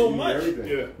like it's so much.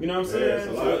 You know what I'm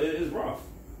saying? It's rough.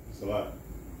 It's a lot.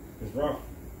 It's rough.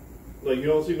 Like you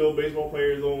don't see no baseball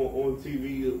players on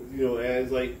TV, you know,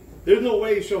 as like there's no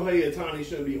way Shohei Ohtani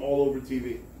shouldn't be all over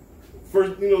TV.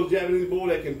 First, you know, Japanese boy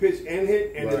that can pitch and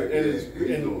hit and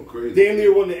damn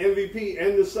near won the MVP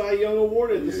and the Cy Young Award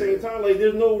at the same time. Like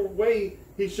there's no way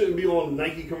he shouldn't be on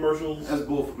Nike commercials. That's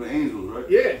both from the Angels, right?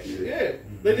 Yeah.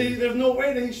 There's no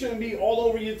way that he shouldn't be all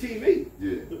over your TV.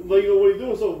 Yeah. Like you know what he's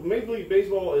doing. So Major League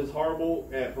Baseball is horrible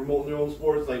at promoting their own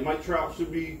sports. Like Mike Trout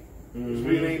should be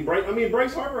named Bryce. I mean,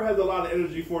 Bryce Harper has a lot of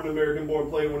energy for an American-born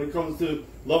player when it comes to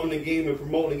loving the game and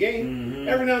promoting the game.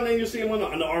 Every now and then you see him on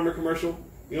the Armour commercial.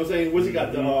 You know what I'm saying? What's he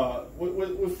got?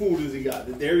 What food has he got?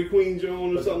 The Dairy Queen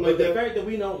Joan or something like that? The fact that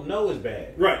we don't know is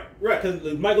bad. Right.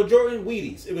 Because Michael Jordan,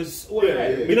 Wheaties. It was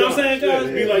bad. You know what I'm saying, guys?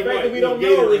 The fact that we don't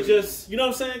know is just, you know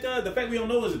what I'm saying, guys? The fact we don't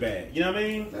know is bad. You know what I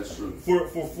mean? That's true. For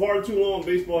far too long,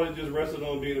 baseball has just rested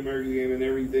on being an American game, and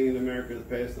everything in America has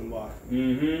passed them by.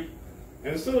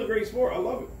 And it's still a great sport. I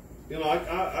love it. You know,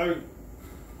 I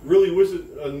really wish it,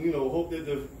 you know, hope that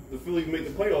the Phillies make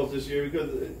the playoffs this year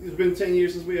because it's been 10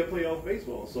 years since we had playoff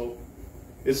baseball. So,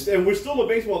 and we're still a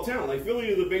baseball town. Like Philly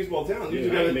is a baseball town. You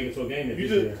just gotta make it to a game this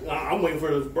year. I'm waiting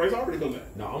for Bryce Harper to come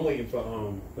back. No, I'm waiting for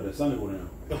the sun to go down.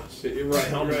 Oh shit, you're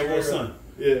right. I'm right. Sun.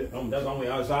 Yeah. That's the only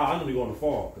outside. I normally go in the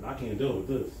fall because I can't deal with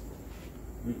this.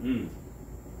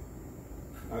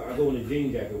 I go in the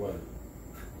jean jacket weather.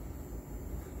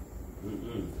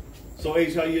 So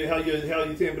H, how you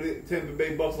Tampa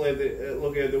Bay Bucks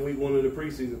look at the week 1 of the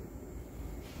preseason?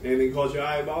 Anything caught your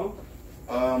eye about them?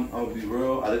 I'll be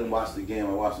real. I didn't watch the game.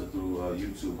 I watched it through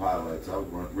YouTube highlights. I was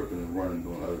ripping and running,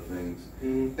 doing other things,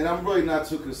 and I'm really not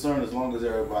too concerned as long as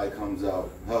everybody comes out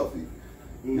healthy.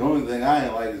 The only thing I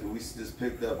ain't like is we just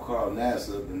picked up Carl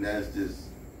Nassib, and that's just.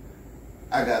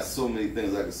 I got so many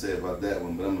things I could say about that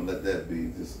one, but I'm gonna let that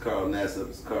be. Just Carl Nassib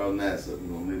is Carl Nassib.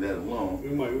 We're gonna leave that alone. We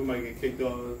might get kicked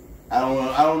off. I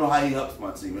don't know how he helps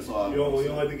my team. That's all. You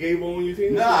don't like the Gable on your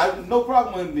team? Nah, no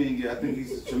problem with him being here. I think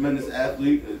he's a tremendous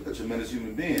athlete, a tremendous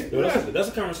human being. Yo, that's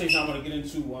a conversation I want to get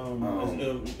into.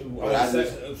 Once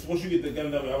you get the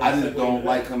gun up, I just don't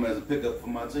like him as a pickup for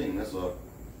my team. That's all.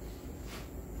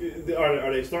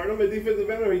 Are they starting him at defensive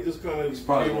end, or he just kind of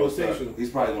rotational? He's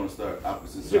probably going to start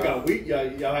opposite side. You got weak.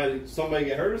 Y'all had somebody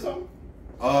get hurt or something?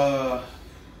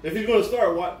 If he's going to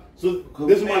start, what? So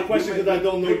this is my question because I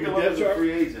don't know your depth chart.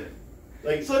 Free agent.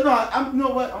 Like, so no, you know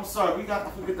what? I'm sorry. I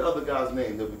forget the other guy's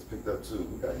name that we picked up too.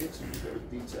 We got Hickson, we got a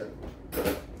D-tackle.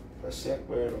 Got Shaq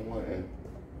Barrett on one end.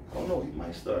 I don't know. He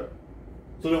might start.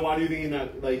 So then, why do you think he's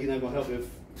not going to help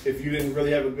if you didn't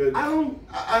really have a good?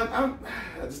 I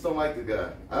just don't like the guy.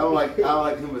 I like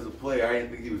him as a player. I didn't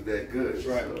think he was that good.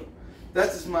 Right. So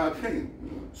that's just my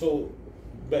opinion. So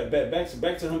back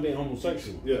to him being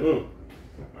homosexual. Yeah.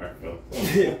 All right, bro.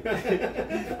 Yeah,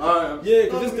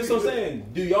 because this is what I'm saying.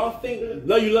 Do y'all think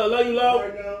love you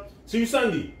love? See you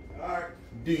Sunday. All right.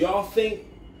 Do y'all think?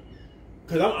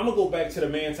 Because I'm gonna go back to the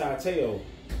Manti Te'o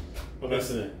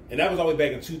incident, and that was all the way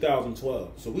back in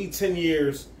 2012. So we 10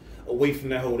 years away from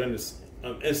that whole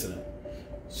incident.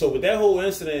 So with that whole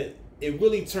incident, it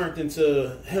really turned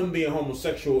into him being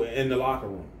homosexual in the locker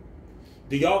room.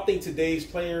 Do y'all think today's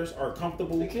players are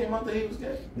comfortable? They came out that he was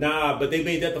gay. Nah, but they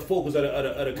made that the focus of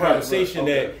the conversation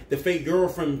that the fake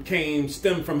girlfriend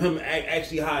stemmed from him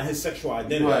actually hiding his sexual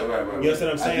identity. Right. You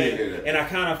understand what I'm saying? And I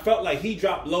kind of felt like he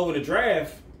dropped low in the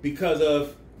draft because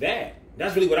of that.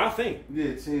 That's really what I think.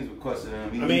 Yeah, teams were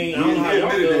questioning him. I don't know how y'all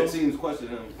admitted feel. that teams questioned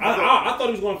him. I thought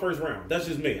he was going first round. That's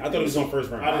just me. I thought he was going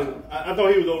first round. I thought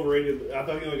he was overrated. I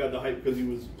thought he only got the hype because he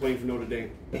was playing for Notre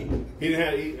Dame. He didn't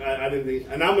have. I didn't think.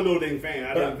 And I'm a Notre Dame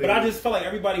fan. But I just felt like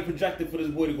everybody projected for this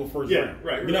boy to go first round.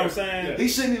 Right. You know what I'm saying? Yeah. He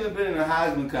shouldn't even been in the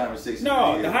Heisman conversation.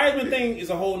 No, the Heisman thing is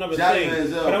a whole nother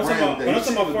thing. But I'm talking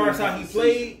about as far as how he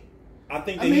played. I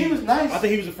think he was nice. I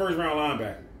think he was a first round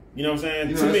linebacker. You know what I'm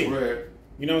saying? To me. Rare.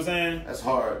 You know what I'm saying? That's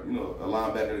hard. You know, a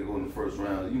linebacker to go in the first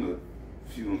round,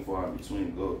 few and far in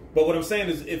between go. But what I'm saying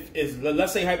is, if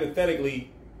let's say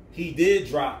hypothetically, he did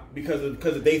drop because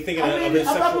they thinking of his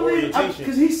sexual orientation.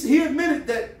 Because he admitted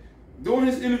that during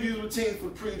his interviews with teams for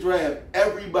pre-draft,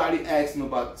 everybody asked him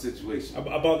about the situation.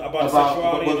 About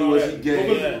sexuality whether and all was that. he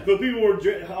gay. Because people were,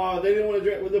 they didn't want to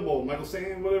draft with the ball. Michael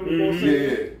Sand, whatever the ball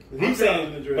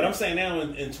said. I'm saying now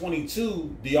in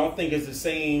 22, do y'all think it's the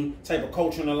same type of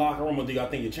culture in the locker room, or do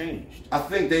y'all think it changed? I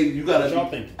think you got to. What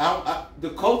y'all think? The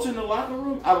culture in the locker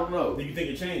room, I don't know. Do you think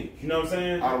it changed? You know what I'm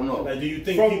saying? I don't know. Like, do you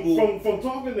think people from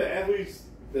talking to athletes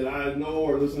that I know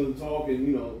or listen to talk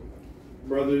and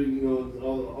brother,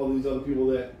 all these other people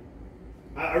that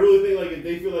I really think like if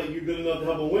they feel like you're good enough to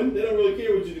help them win, they don't really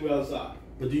care what you do outside.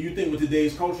 But do you think with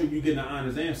today's culture you getting an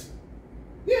honest answer?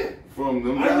 Yeah. From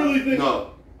them I guys? really think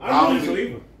no. I don't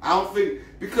think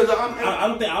because I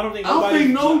don't think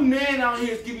no man out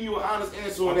here is giving you an honest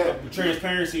answer on that.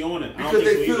 Transparency on it. Because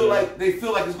they feel like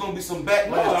it's gonna be some backlash.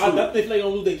 No, I definitely feel like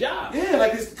gonna lose their job. Yeah,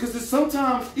 like because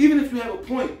sometimes even if you have a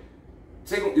point,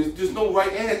 there's no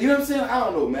right answer. You know what I'm saying? I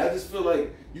don't know, man. I just feel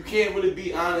like you can't really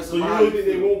be honest. So you really think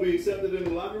they won't be accepted in the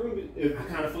locker room? I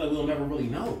kind of feel like we'll never really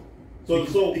know.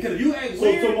 Because if you act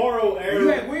weird, tomorrow Aaron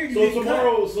Aaron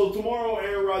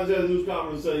Rodgers has a news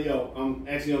conference and say, "Yo, I'm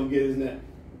gonna get his net."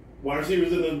 Wide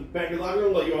receivers in the Packers locker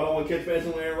room, like, "Yo, I don't want to catch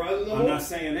passes on Aaron Rodgers no more." I'm not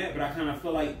saying that, but I kind of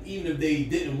feel like even if they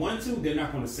didn't want to, they're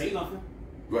not going to say nothing.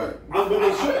 Right.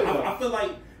 I feel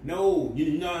like no,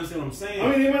 you know what I'm saying?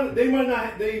 I mean, they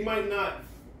might not.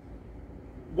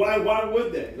 Why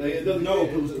would they? Like, it doesn't. No,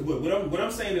 what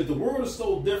I'm saying is the world is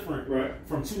so different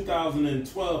from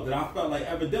 2012 that I felt like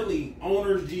evidently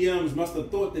owners, GMs must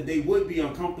have thought that they would be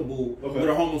uncomfortable with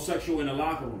a homosexual in the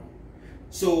locker room.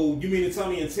 So you mean to tell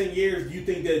me in 10 years, do you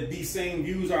think that these same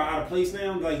views are out of place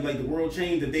now? Like the world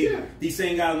changed, that these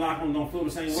same guys in the locker room don't feel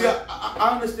the same way?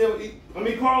 I understand.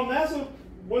 Carl Nassib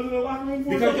was in the locker room for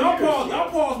because y'all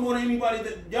pause more than anybody.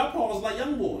 Y'all pause like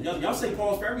young boys. Y'all say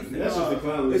pause for everything. That's just the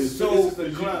clown. It's just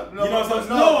the clown.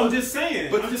 I'm just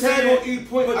saying. But the tag on E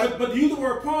point. But the use of the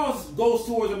word pause goes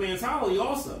towards a mentality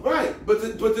also. Right. But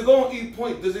to go on E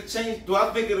point, does it change? Do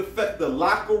I think it affect the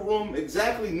locker room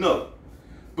exactly? No.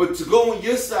 But to go on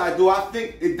your side, do I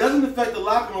think it doesn't affect the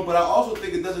locker room? But I also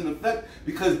think it doesn't affect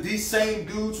because these same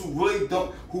dudes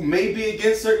who may be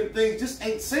against certain things, just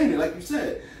ain't saying it. Like you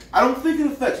said. I don't think it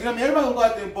affects. You know what I mean? Everybody gonna go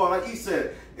out there and ball. Like he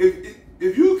said,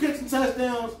 if you catch some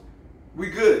touchdowns, we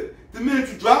good. The minute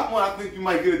you drop one, I think you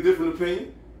might get a different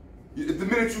opinion. The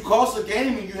minute you cost a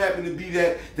game and you happen to be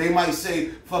that, they might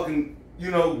say fucking,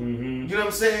 you know what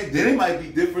I'm saying? Then it might be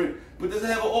different. But does it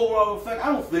have an overall effect?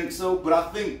 I don't think so. But I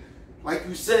think, like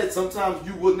you said, sometimes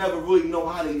you will never really know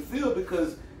how they feel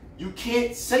because you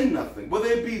can't say nothing. Whether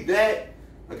it be that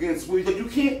against Sweden, you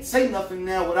can't say nothing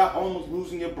now without almost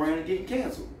losing your brand and getting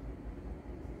canceled.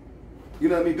 You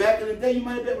know what I mean? Back in the day, you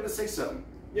might have been able to say something.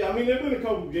 Yeah, I mean, there have been a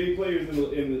couple of gay players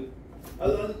in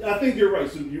the I think you're right,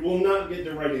 so you will not get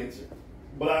the right answer.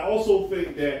 But I also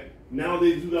think that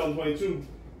nowadays, 2022,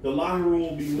 the locker room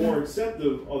will be more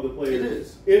accepting of the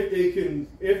players if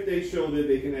they show that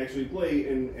they can actually play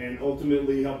and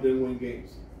ultimately help them win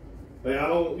games. Like I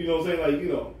don't, you know what I'm saying? Like, you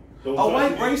know. A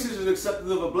white racist is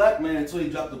accepting of a black man until he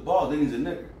dropped the ball, then he's a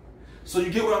nigger. So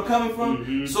you get where I'm coming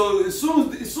from? So as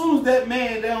soon as that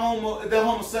man, that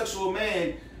homosexual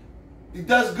man, he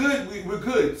does good, we're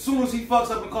good. As soon as he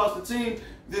fucks up and costs the team,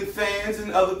 then fans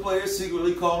and other players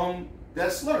secretly call him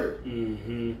that slur.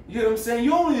 You know what I'm saying?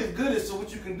 You're only as good as to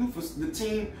what you can do for the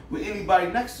team with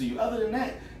anybody next to you. Other than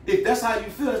that, if that's how you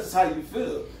feel, that's just how you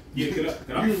feel. Yeah, could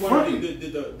I just wonder,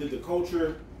 did the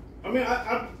culture? I mean,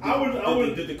 I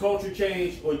would. Did the culture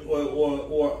change,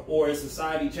 or is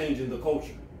society changing the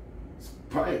culture?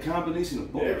 Probably a combination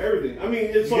of both. Everything. I mean,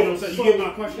 it's you get what I'm saying? You get my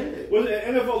question? Yeah. Well, the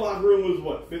NFL locker room was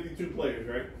what, 52 players,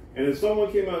 right? And if someone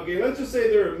came out game, let's just say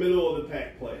they're a middle of the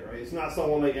pack player, right? It's not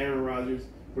someone like Aaron Rodgers,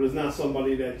 but it's not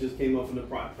somebody that just came up from the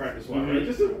practice squad, right?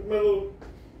 Just a middle.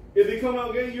 If they come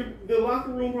out game, the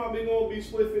locker room probably going to be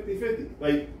split 50-50.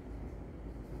 Like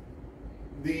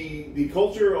the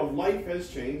culture of life has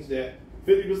changed. That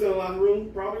 50% of the locker room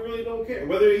probably really don't care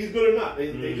whether he's good or not.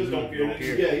 They just don't care that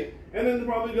he's gay. And then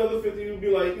probably the other 50 would be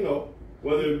like, you know,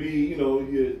 whether it be, you know,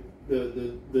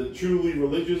 the truly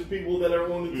religious people that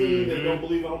are on the team that don't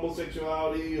believe in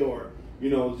homosexuality, or, you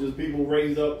know, just people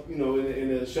raised up, you know,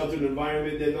 in a sheltered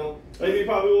environment that don't, like, they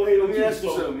probably will hate them too. Let me ask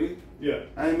you something, yeah.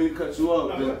 I didn't mean to cut you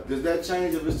off. Does that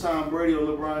change if it's Tom Brady or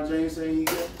LeBron James saying he's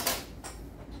gay?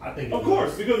 I think of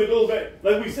course, because it goes back,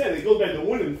 like we said, it goes back to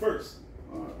winning first.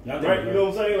 Right? You know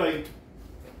what I'm saying?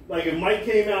 Like if Mike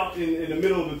came out in the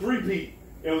middle of the three-peat,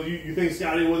 you think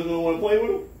Scotty wasn't going to want to play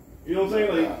with him? You know what I'm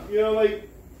saying? Like, you know,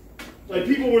 like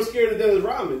people were scared of Dennis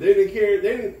Rodman. They didn't care.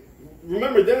 They didn't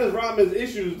remember Dennis Rodman's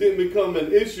issues didn't become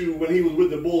an issue when he was with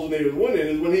the Bulls and they was winning.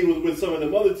 It's when he was with some of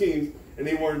them other teams and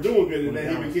they weren't doing good, and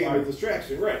then he became a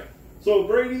distraction. Right. So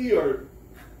Brady or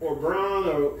Bron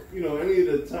or, you know, any of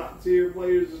the top tier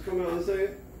players just come out and say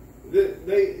it,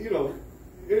 they you know,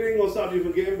 it ain't gonna stop you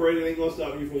from getting bread. It ain't gonna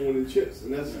stop you from winning chips,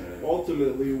 and that's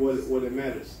ultimately what it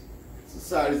matters.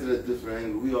 Society's at a different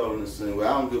angle. We all in the same way.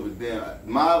 I don't give a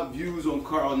damn. My views on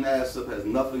Carl Nassib has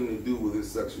nothing to do with his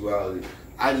sexuality.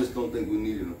 I just don't think we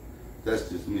needed him. That's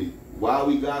just me. Why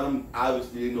we got him,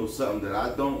 obviously they know something that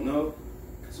I don't know.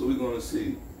 So we're gonna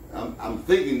see. I'm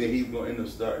thinking that he's gonna end up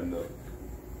starting though.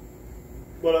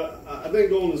 But I think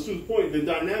going to Sue's point, the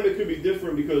dynamic could be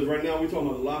different because right now we're talking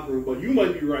about the locker room, but you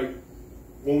might be right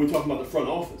when we're talking about the front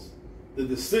office, the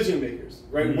decision makers,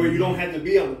 right? Where you don't have to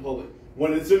be out in the public.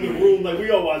 When it's in the room, like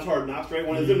we all watch Hard Knocks, right?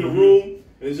 When it's in the room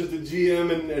and it's just the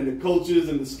GM and the coaches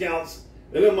and the scouts,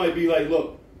 then it might be like,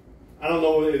 look, I don't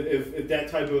know if that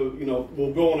type of, you know,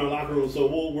 will go in our locker room, so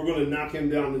we're going to knock him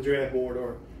down the draft board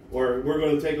or we're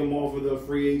going to take him off of the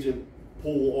free agent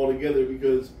pool altogether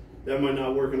because that might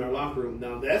not work in our locker room.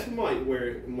 Now, that's where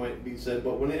it might be said,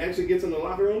 but when it actually gets in the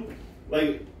locker room,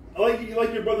 like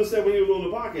your brother said when he was on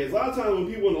the podcast, a lot of times when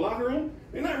people in the locker room,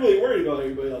 they're not really worried about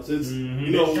everybody else. It's,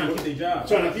 you know, trying to keep their job.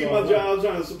 Trying to keep my job,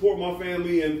 trying to support my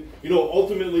family, and, you know,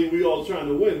 ultimately we all trying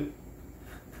to win.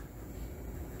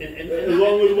 And as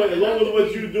long as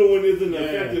what you're doing isn't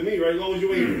affecting me, right? As long as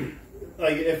you ain't,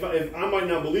 like, if I might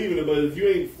not believe in it, but if you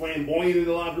ain't flamboyant in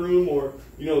the locker room or,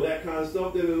 you know, that kind of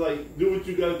stuff, then it's like, do what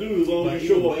you got to do as long as you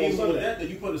show up on Sunday. That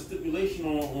you put a stipulation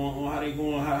on how they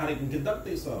going, how they can conduct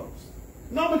themselves.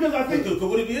 No, because I think... Because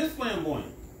what if he is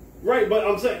flamboyant? Right, but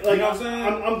I'm saying, like, you know what I'm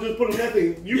saying? I'm just putting that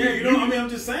thing. I'm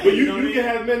just saying. But you can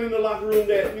have men in the locker room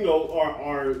that, you know,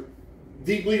 are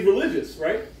deeply religious,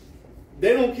 right?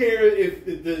 they don't care if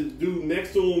the dude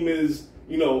next to him is,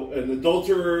 you know, an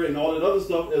adulterer and all that other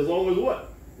stuff, as long as what?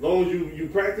 As long as you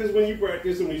practice when you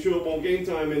practice and we show up on game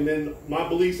time, and then my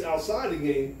beliefs outside the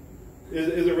game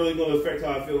isn't really going to affect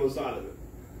how I feel inside of it.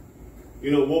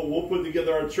 You know, we'll put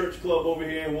together our church club over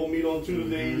here, and we'll meet on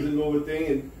Tuesdays and go over thing,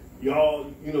 and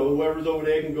y'all, you know, whoever's over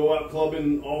there can go out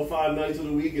clubbing all 5 nights of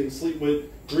the week and sleep with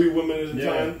 3 women at a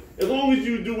time. As long as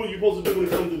you do what you're supposed to do when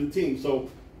it comes to the team. So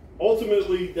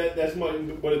ultimately, that's what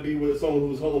it be with someone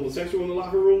who's homosexual in the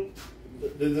locker room.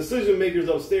 The decision makers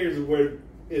upstairs is where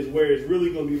it's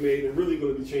really going to be made and really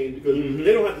going to be changed, because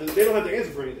they don't have to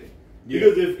answer for anything. Yeah.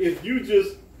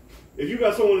 Because if you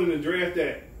got someone in the draft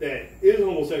that is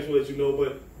homosexual that you know,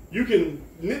 but you can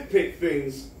nitpick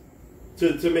things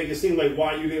to make it seem like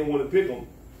why you didn't want to pick him,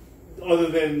 other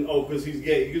than because he's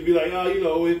gay. You could be like, you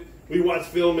know, we watch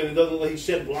film and it doesn't look like he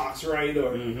shed blocks right,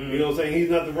 or you know what I'm saying, he's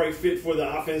not the right fit for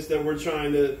the offense that we're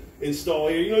trying to install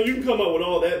here. You know, you can come up with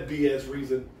all that BS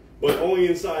reason, but only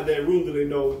inside that room do they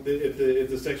know if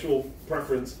the sexual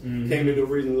preference came into the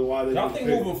reason why they. I think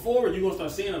moving forward, you're gonna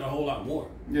start seeing it a whole lot more.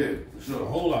 Yeah, for sure. A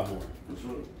whole lot more. For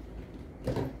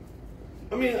sure.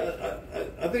 I mean,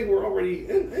 I think we're already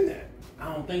in that.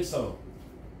 I don't think so.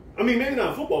 I mean, maybe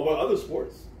not football, but other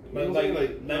sports. But I'm talking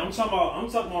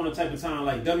about the type of time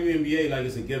like WNBA, like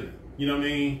it's a given. You know what I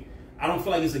mean? I don't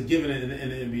feel like it's a given in the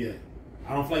NBA.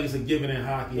 I don't feel like it's a given in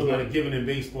hockey. It's not a given in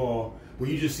baseball, where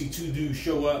you just see 2 dudes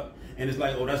show up and it's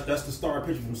like, oh, that's the star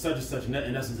pitcher from such and such,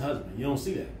 and that's his husband. You don't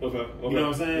see that. Okay. You know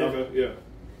what I'm saying? Okay. Yeah.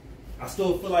 I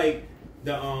still feel like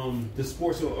the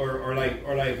sports or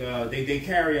they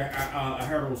carry a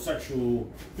heterosexual,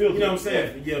 you know what I'm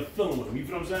saying? Yeah, feeling with them. You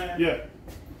feel what I'm saying? Yeah.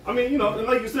 I mean, you know, and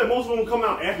like you said, most of them come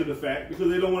out after the fact because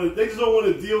they just don't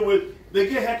want to deal with. They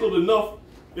get heckled enough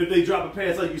if they drop a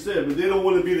pass, like you said, but they don't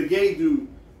want to be the gay dude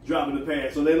dropping the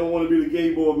pass, so they don't want to be the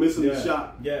gay boy missing the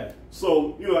shot. Yeah.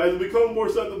 So, you know, as it becomes more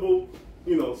acceptable,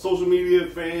 you know, social media,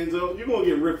 fans, you're gonna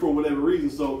get ripped for whatever reason.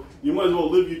 So you might as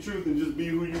well live your truth and just be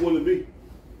who you want to be.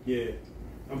 Yeah.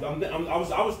 I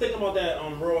was thinking about that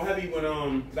real heavy when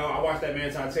I watched that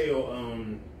Manti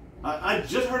Te'o. I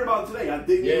just heard about it today. I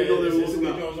didn't even know there was it's a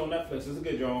good joint on Netflix. It's a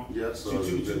good joint. Yeah, so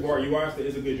you watched it.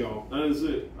 It's a good joint. I didn't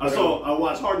see it. I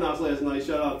watched Hard Knocks last night.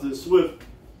 Shout out to Swift.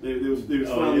 They was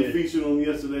finally featured on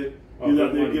yesterday. He was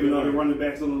out there giving other running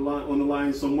backs on the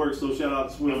line some work. So shout out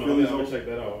to Swift. I'm gonna check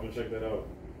that out.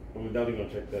 I'm definitely gonna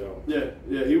check that out.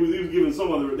 Yeah. He was giving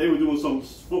some other. They were doing some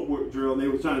footwork drill and they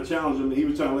were trying to challenge him and he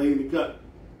was trying to lay in the cut.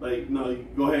 Like, no,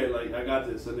 go ahead. Like, I got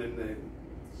this. And then they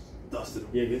dusted him.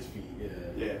 Yeah, his feet.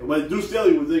 Yeah. But Deuce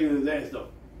Staley was digging his ass though,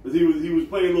 because he was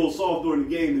playing a little soft during the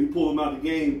game and he pulled him out of the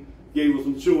game, gave him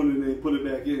some chewing and then put it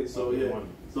back in. So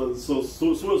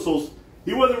So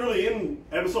he wasn't really in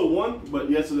episode 1, but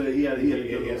yesterday he had a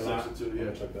good little section too.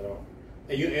 Yeah, check that out.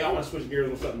 And I want to switch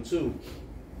gears on something too.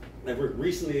 Like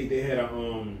recently, they had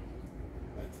a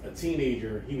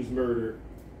teenager. He was murdered.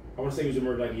 I want to say he was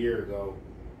murdered like a year ago.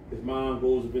 His mom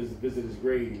goes to visit his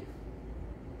grave,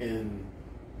 and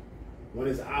one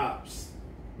of his ops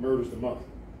murders the mother.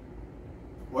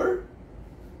 Word?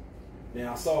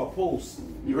 Now I saw a post.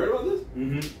 You heard about this?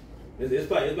 Mm-hmm.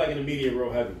 It's like in the media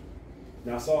real heavy.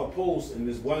 Now I saw a post, and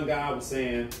this one guy was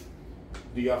saying,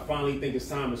 "Do y'all finally think it's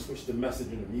time to switch the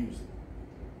message in the music?"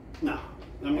 Nah.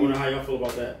 I wonder how y'all feel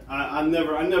about that. I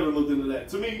never looked into that.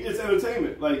 To me, it's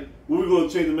entertainment. Like, we're going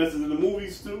to change the message in the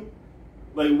movies too.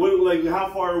 Like,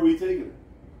 how far are we taking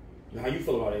it? How you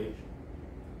feel about age?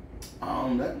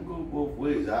 That can go both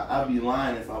ways. I'd be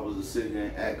lying if I was to sit here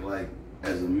and act like,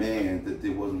 as a man, that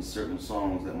there wasn't certain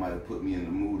songs that might have put me in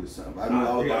the mood or something. I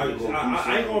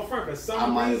ain't gonna front for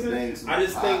some reason. I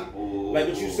just think, like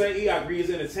what you say, I agree,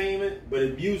 it's entertainment, but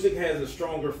if music has a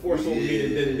stronger force over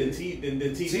me than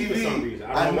TV for some reason.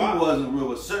 I knew it wasn't real,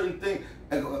 but certain thing.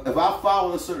 If I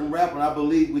followed a certain rapper and I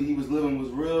believed what he was living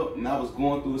was real, and I was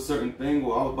going through a certain thing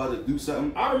or I was about to do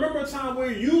something. I remember a time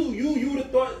where you would have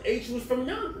thought H was from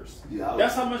Yonkers. Yeah,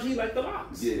 that's how much he liked the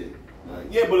Locks. Yeah.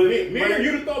 Yeah, but you'd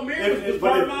have thought Miriam was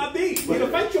part of my ID. He'd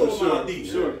have fight you over my ID.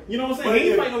 Sure. You know what I'm saying? He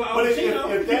ain't fighting over Al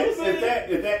Pacino.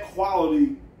 If that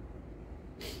quality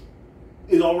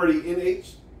is already in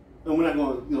H, and we're not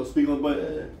going to speak on,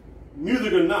 but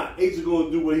music or not, H is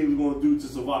going to do what he was going to do to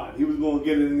survive. He was going to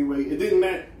get it anyway. It didn't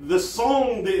matter. The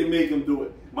song didn't make him do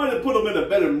it. Might have put him in a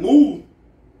better mood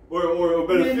or a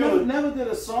better feeling. Never did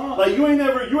a song. Like you ain't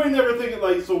never thinking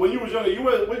like, so when you was younger,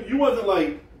 you wasn't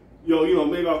like, yo,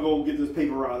 maybe I'll go get this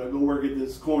paper route or go work at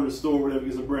this corner store or whatever,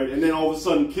 get some bread. And then all of a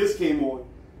sudden Kiss came on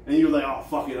and you're like, oh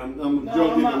fuck it, I'm a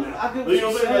drug dealer now. I get what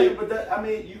you're saying, but that, I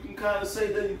mean, you can kind of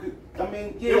say that you could. I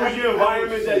mean, yeah. It was your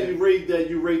environment that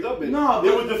you raised up in. No,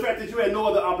 it was the fact that you had no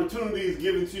other opportunities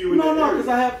given to you. No, because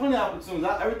I had plenty of opportunities.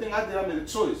 Everything I did, I made a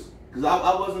choice. Because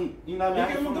I wasn't, you know what I mean?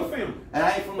 You came from the family. And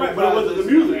I ain't from right, but it wasn't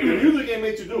the music. The music ain't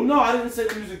made you do it. No, I didn't say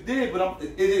the music did, but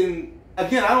it didn't.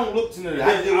 Again, I don't look to that.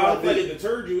 I don't think it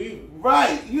deterred you either.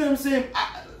 Right, you know what I'm saying?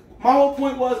 My whole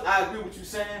point was, I agree with what you're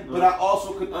saying, but I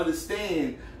also could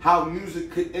understand how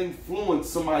music could influence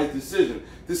somebody's decision.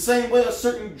 The same way a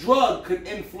certain drug could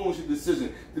influence your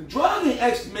decision. The drug didn't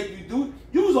actually make you do it.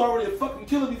 You was already a fucking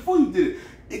killer before you did it.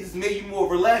 It just made you more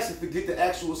relaxed and forget the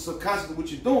actual subconscious of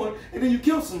what you're doing, and then you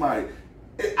kill somebody.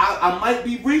 I might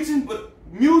be reaching, but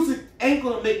music ain't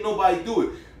gonna make nobody do it.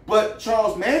 But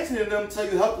Charles Manson and them tell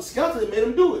you Helter Skelter made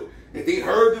them do it. And they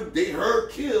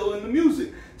heard kill in the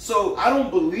music. So I don't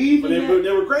believe in that.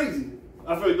 They were crazy.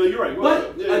 I feel like you're right.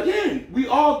 But again, we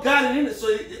all got it in it. So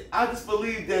I just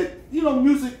believe that, you know,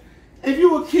 music, if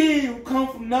you a kid who come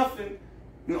from nothing,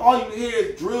 and all you hear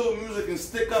is drill music and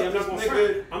stick up this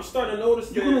nigga, I'm starting to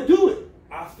notice you're gonna do it.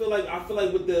 I feel like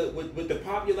with the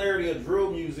popularity of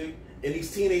drill music and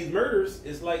these teenage murders,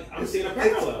 it's like I'm seeing a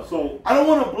parallel. So I don't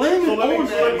want to blame it on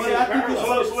that, but I think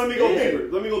so let me go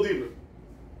deeper. Let me go deeper.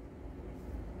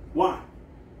 Why?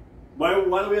 Why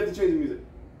do we have to change the music?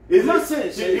 I'm not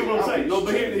saying. Here's what I'm saying. No,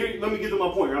 but here, let me get to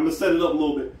my point. I'm gonna set it up a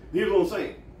little bit. Here's what I'm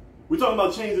saying. We're talking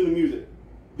about changing the music.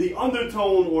 The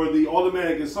undertone or the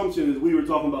automatic assumption is we were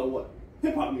talking about what?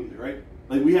 Hip hop music, right?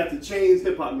 Like we have to change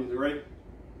hip hop music, right?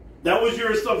 That was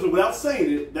your assumption without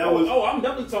saying it. That was. Oh, I'm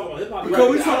definitely talking about hip hop. Because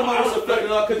we talking about what's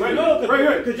affecting our community.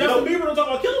 Right. Because Justin Bieber don't talk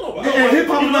about killing nobody. And hip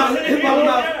hop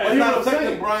not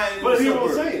affecting Brian. But here's what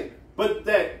I'm saying. But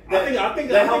I think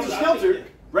that Helter Skelter,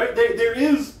 right? There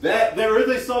is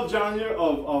a subgenre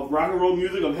of rock and roll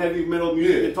music, of heavy metal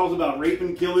music that talks about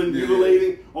raping, killing,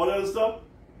 mutilating, all that other stuff.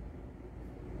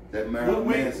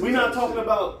 We're not talking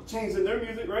about changing their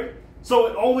music, right?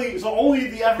 So only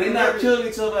the African. They're not killing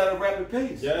each other at a rapid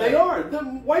pace. Yeah. They are.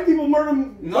 White people murder.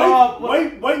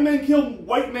 White men kill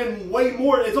white men way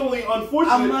more. It's only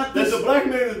unfortunate that the black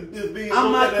man is being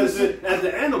looked at as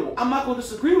the animal. I'm not going to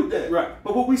disagree with that. Right.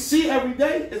 But what we see every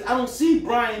day is I don't see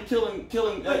Brian killing.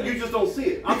 You just don't see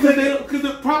it because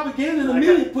the propaganda in the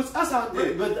media puts us out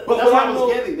there. But that's where I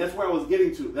was getting. That's where I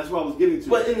was getting to.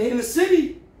 But in the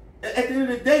city, at the end of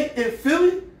the day, in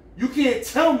Philly, you can't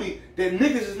tell me that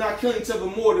niggas is not killing each other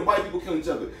more than white people killing each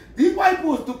other. These white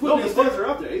boys do put the stats are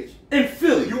out there, H. In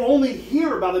Philly. You only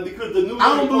hear about it because the news.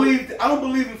 I don't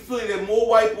believe in Philly that more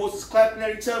white boys is clapping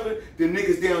at each other than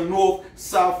niggas down north,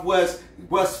 southwest,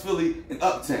 West Philly, and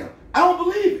uptown. I don't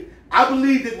believe it. I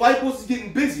believe that white boys is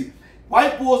getting busy.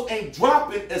 White boys ain't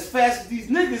dropping as fast as these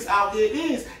niggas out here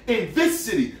is in this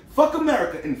city. Fuck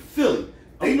America, in Philly.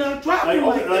 They not dropping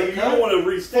like that. You don't want to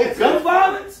restate gun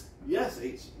violence? Yes,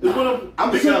 H.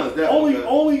 I'm being honest.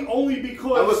 Only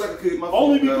because of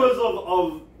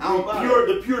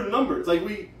the pure numbers. Like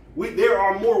there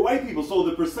are more white people, so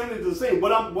the percentage is the same.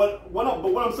 But what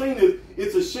I'm saying is,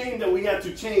 it's a shame that we had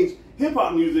to change hip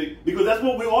hop music because that's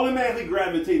what we automatically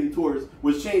gravitated towards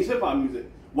was change hip hop music.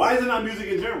 Why is it not music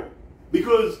in general?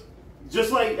 Because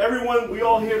just like everyone, we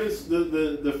all hear this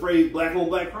the phrase black on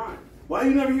black crime. Why do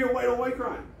you never hear white on white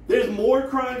crime? There's more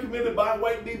crime committed by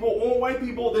white people on white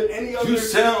people than any other. He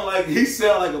sound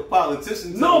like a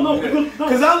politician. No,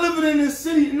 because I live in this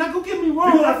city, and now don't get me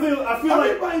wrong. Because I feel like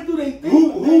everybody do they thing.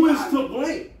 Who is to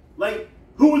blame? Like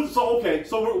who is okay?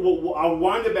 So I'll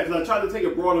wind it back because I tried to take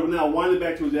it broader, but now I'll wind it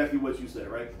back to exactly what you said.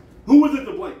 Right? Who is it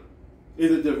to blame? Is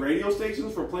it the radio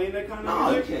stations for playing that kind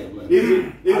of music? Can't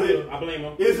blame. I blame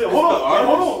them. Is it? Hold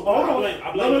on.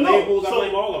 I blame the labels. I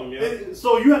blame all of them. Yeah.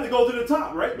 So you have to go to the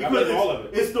top, right? Because all of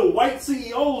it. It's the white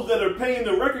CEOs that are paying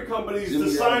the record companies to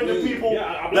sign the people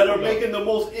that are making the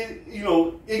most,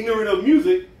 ignorant of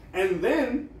music, and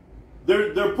then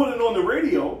they're putting it on the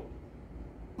radio.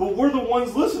 But we're the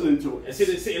ones listening to it. And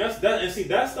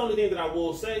that's the only thing that I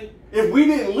will say. If we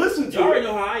didn't listen to it, you already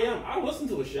know how I am. I don't listen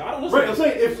to a shit. I don't listen. Right, I'm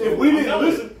saying if we didn't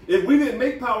listen, if we didn't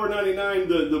make Power 99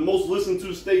 the most listened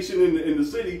to station in the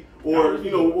city, or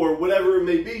or whatever it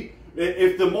may be,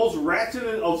 if the most ratchet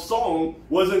of song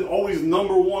wasn't always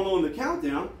number one on the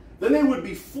countdown, then they would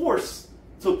be forced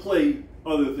to play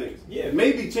other things. Yeah,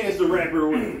 maybe Chance the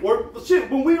Rapper or shit.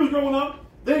 When we was growing up,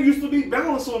 there used to be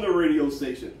balance on the radio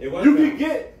station. You could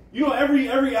get,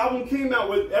 every album came out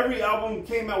with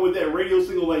that radio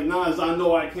single like Nas, I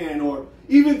Know I Can, or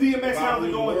even DMX, How's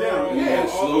It Going Down.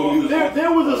 Yeah,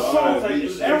 there was a song.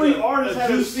 Every artist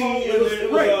had a song.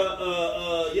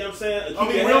 you know what I'm saying? I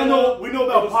mean, we know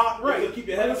about pop, right? Keep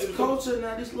your head up. It's culture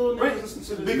now. These little niggas listen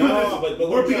to this. Because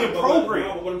we're being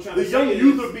programmed. The young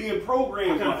youth are being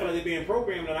programmed. I kind of feel like they're being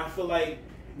programmed, and I feel like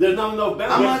there's not enough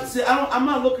balance. I'm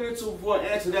not looking into for an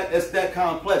answer that's that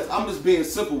complex. I'm just being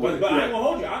simple with it. But I ain't gonna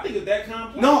hold you. I think it's that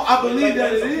complex. No, I believe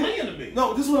that it is.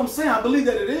 No, this is what I'm saying. I believe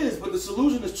that it is, but the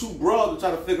solution is too broad to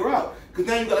try to figure out. Because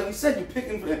then, like you said, you're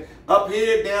picking up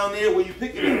here, down there, where you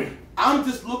picking it. I'm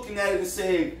just looking at it and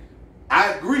saying,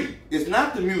 I agree. It's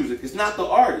not the music. It's not the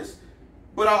artist.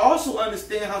 But I also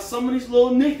understand how some of these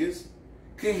little niggas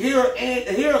can hear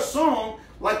a song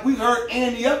like we heard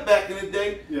Andy Up back in the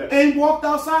day and walked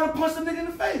outside and punched a nigga in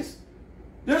the face.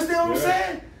 You understand what I'm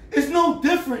saying? It's no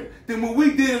different than when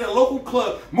we did in a local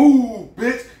club. Move,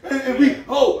 bitch. And we,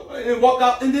 and walk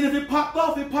out. And then if it popped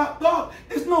off, it popped off.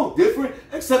 It's no different.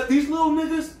 Except these little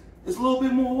niggas is a little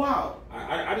bit more wild.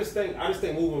 I just think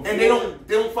moving forward. And they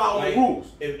don't follow the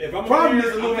rules. If I'm a parent,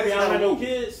 I'm gonna be out no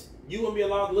kids. You wouldn't be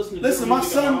allowed to listen to. Listen, my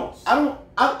son, I don't.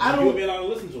 You wouldn't be allowed to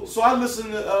listen to it. So I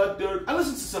listen to I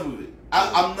listen to some of it.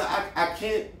 I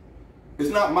can't. It's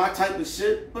not my type of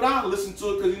shit, but I listen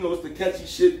to it because it's the catchy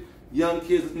shit. Young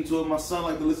kids listen to it. My son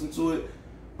like to listen to it.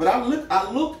 But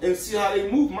I look and see how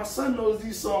they move. My son knows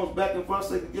these songs back and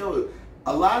forth. Like, yo,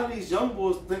 a lot of these young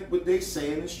boys think what they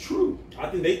saying is true. I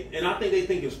think they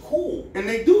think it's cool. And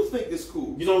they do think it's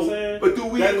cool. You know what I'm saying? But do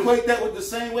we equate that with the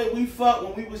same way we fought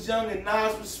when we was young and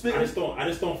Nas was spitting? I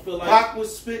just don't feel like Pac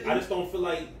was spitting. I just don't feel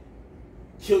like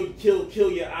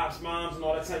kill your ops, moms, and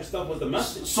all that type of stuff was the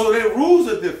message. So their rules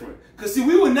are different. Cause see,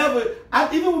 we would never.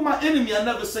 Even with my enemy, I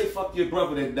never say fuck your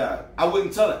brother that died. I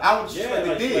wouldn't tell it. I would just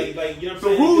they did. Like, you know what I'm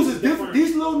the saying? rules is different.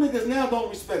 These little niggas now don't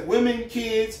respect women,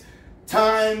 kids,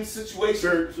 time,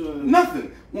 situation,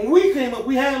 nothing. When we came up,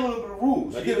 we had a little bit of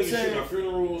rules. Like, you know what I'm saying?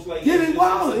 Funerals, like, they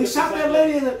wild. They shot that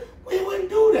lady, and we wouldn't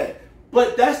do that.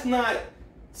 But that's not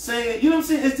saying. You know what I'm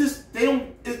saying? It's just they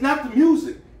don't. It's not the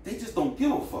music. They just don't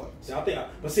give a fuck.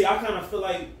 See, I kind of feel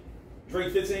like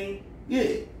Drake 15. Yeah.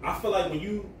 I feel like when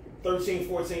you 13,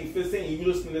 14, 15, and you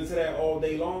listening to that all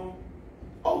day long.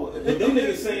 Oh, but them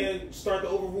niggas saying start to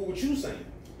overrule what you saying.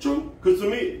 True. Because to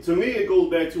me, it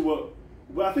goes back to what.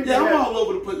 Well, I think I'm all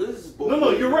over the place. This is no,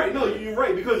 you're right. No, you're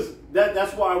right because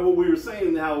that's why what we were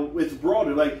saying how it's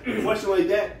broader. Like a question like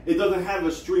that, it doesn't have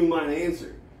a streamlined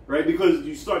answer, right? Because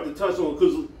you start to touch on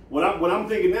because what I'm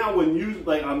thinking now when you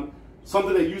like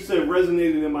something that you said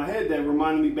resonated in my head that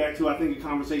reminded me back to I think a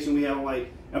conversation we had on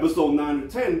like episode 9 or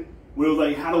 10 where it was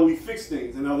like how do we fix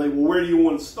things and I was like well where do you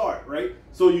want to start, right?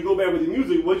 So you go back with the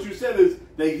music. What you said is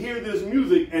they hear this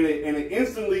music and it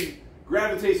instantly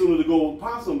gravitates them to go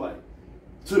pop somebody.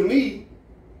 To me,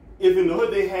 if in the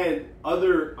hood they had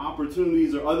other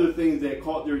opportunities or other things that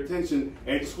caught their attention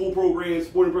at school programs,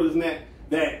 sporting brothers, and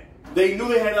that they knew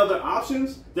they had other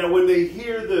options, that when they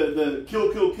hear the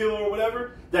kill, kill, kill or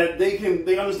whatever, that they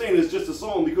understand it's just a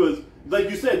song because, like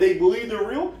you said, they believe they're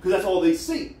real because that's all they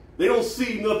see. They don't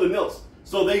see nothing else.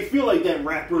 So they feel like that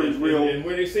rapper is real. And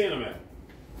where they seeing them at?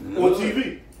 On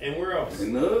TV. And where else?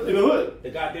 In the hood. In the hood.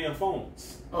 The goddamn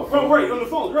phones. Oh, right, on the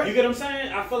phones, right. You get what I'm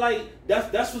saying? I feel like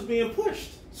that's what's being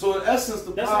pushed. So in essence,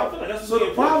 the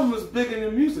problem is bigger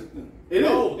than music then.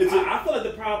 I feel like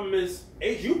the problem is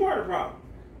you part of the problem.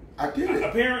 I get it.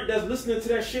 A parent that's listening to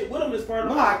that shit with them is part of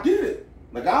the problem. No, I get it.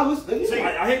 Like I listen. See,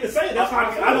 I hate to say it. That's how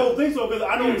I feel. I don't think so because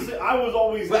I don't. I was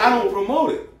always. But I don't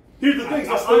promote it. Here's the thing.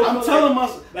 I'm telling my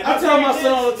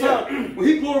son all the time. When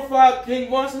he glorified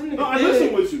King Washington, no, I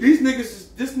listen with you. These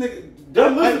niggas, this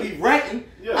nigga, might be ratting.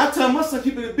 Yeah. I tell my son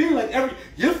keep it being like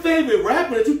your favorite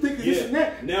rapper that you think is this and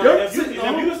that. Now, if you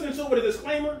listening to it with a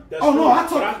disclaimer, that's no, I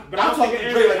talk to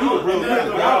Dre like he was real.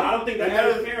 I don't think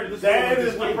that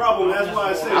is the problem. That's why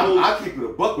I say I keep it a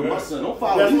buck with my son. Don't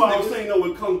follow. That's why I was saying though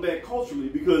it comes back culturally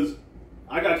because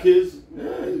I got kids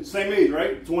same age,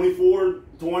 right? 24,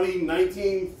 20,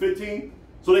 19, 15.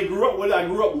 So they grew up with it. I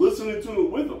grew up listening to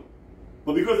it with them.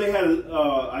 But because they had,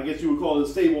 I guess you would call it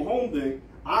a stable home thing,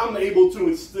 I'm able to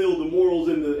instill the morals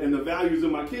and the values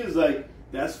in my kids. Like,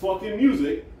 that's fucking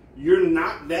music. You're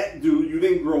not that dude. You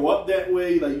didn't grow up that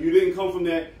way. Like, you didn't come from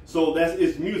that. So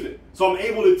it's music. So I'm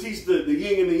able to teach the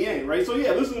yin and the yang, right? So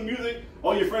yeah, listen to music.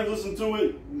 All your friends listen to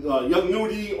it. Young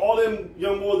Nudie, all them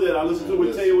young boys that I listen to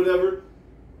with Tay or whatever.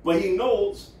 But he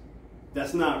knows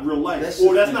that's not real life, that's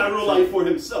not real life for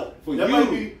himself. That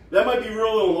might be real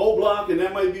on O Block, and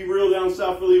that might be real down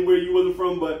South Philly where you wasn't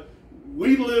from. But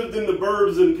we lived in the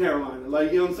burbs in Carolina,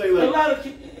 like you know what I'm saying. Like a lot of,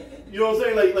 you know what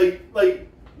I'm saying. Like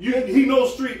he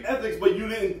knows street ethics, but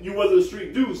you wasn't a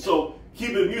street dude. So keep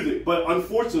believe in music, but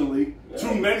unfortunately,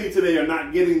 too many today are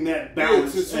not getting that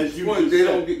balance as you just said.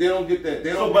 They don't get that.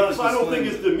 They don't. So I don't think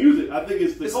it's the music. I think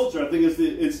it's the culture. I think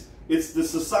it's the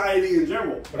society in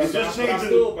general. But I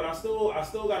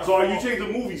still got. So are you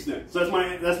changing movies then? So that's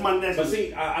my next. But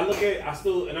see, I look at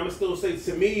and I'm still say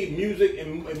to me, music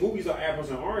and movies are apples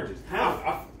and oranges.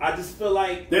 How? I just feel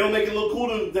like they don't make it look cool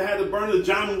to have to burn the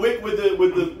John Wick with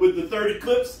the 30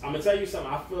 clips. I'm gonna tell you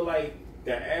something. I feel like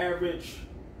the average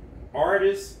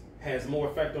artist has more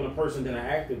effect on a person than an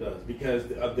actor does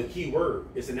because of the key word.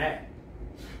 It's an act.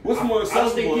 What's more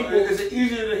accessible? Is it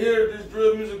easier to hear this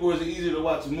drill music or is it easier to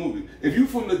watch a movie? If you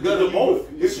from the gutter, both.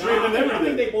 It's streaming everything. I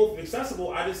think they both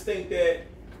accessible. I just think that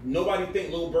nobody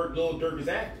think Lil Durk is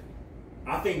acting.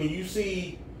 I think when you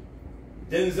see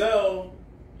Denzel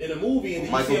in a movie and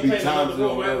then you see him playing another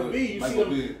role, Michael B, you see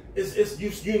him.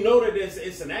 It's you know that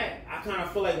it's an act. I kind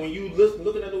of feel like when you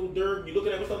looking at Lil Durk, you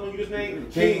looking at what's on you just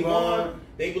named King Von.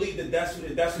 They believe that that's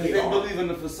what they are. Believe in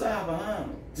the facade behind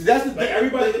them. See, that's the thing.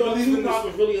 Everybody thought Tupac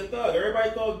was really a thug. Everybody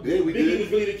thought Biggie was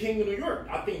really the king of New York.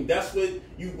 I think that's what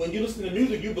when you listen to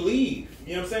music, you believe.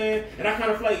 You know what I'm saying? And I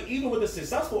kind of feel like even with the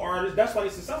successful artists, that's why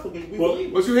they're successful because we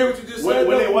believe. But you hear what you just said?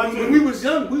 When we was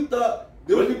young, we thought.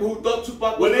 There were people who thought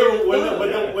Tupac was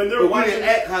when they're watching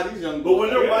act how these young but when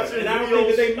they're watching and videos, I don't think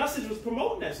that their message was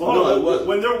promoting that stuff. No,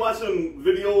 when they're watching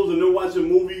videos and they're watching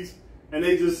movies and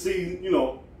they just see,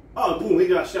 oh boom, he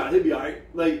got shot, he'll be alright.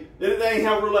 Like they ain't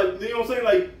how real life, you know what I'm saying?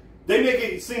 Like they make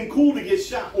it seem cool to get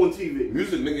shot on TV.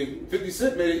 Music making 50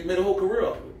 Cent made a whole career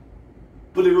off of it.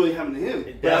 But it really happened to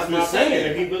him. That's what I'm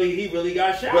saying. He really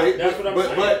got shot. That's what I'm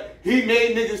saying. But he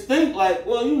made niggas think like,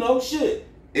 well, shit.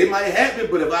 It might happen,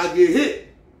 but if I get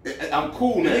hit, I'm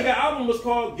cool now. The nigga album was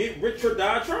called "Get Rich or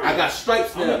Die Trying." I got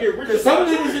stripes now. Because some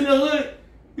niggas in the hood,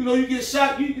 you get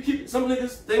shot. You keep some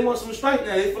niggas. They want some stripes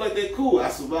now. They feel like they're cool. I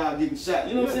survived getting shot.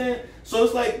 You know what I'm saying? So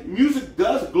it's like music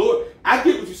does glorify. I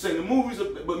get what you're saying. The movies,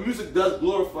 but music does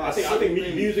glorify. I think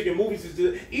music and movies is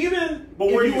just, even. But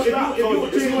where you stop?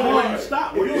 Where you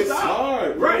stop? It's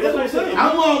hard, right? That's what I'm saying.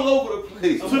 I'm all over the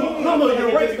place. No,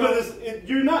 you're right because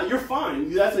you're not. You're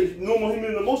fine. That's a normal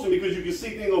human emotion because you can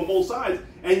see things on both sides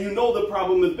and you know the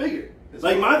problem is bigger.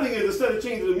 Like my thing is, instead of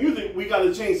changing the music, we got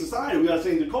to change society. We got to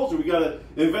change the culture. We got to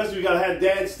invest. We got to have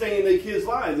dads stay in their kids'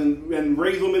 lives and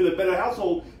raise them in a better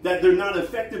household that they're not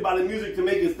affected by the music to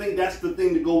make us think that's the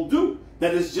thing to go do.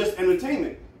 That it's just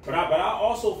entertainment. But I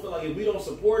also feel like if we don't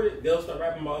support it, they'll start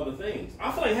rapping about other things.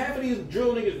 I feel like half of these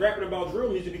drill niggas rapping about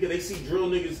drill music because they see drill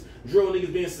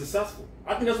niggas being successful.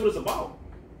 I think that's what it's about.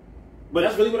 But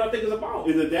that's really what I think it's about.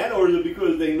 Is it that, or is it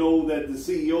because they know that the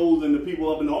CEOs and the people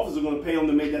up in the office are going to pay them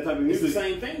to make that type of music? It's the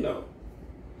same thing, though.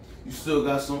 You still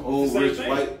got some old rich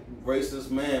white racist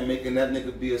man making that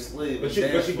nigga be a slave. But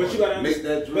you gotta make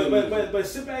that drill. But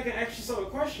sit back and ask yourself a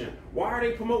question: why are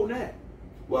they promoting that?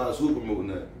 Why is who promoting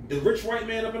that? The rich white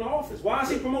man up in the office. Why is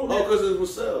he promoting that? Oh, because it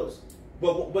was sales.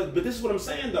 But this is what I'm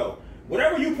saying though.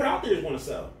 Whatever you put out there is going to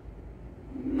sell.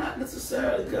 Not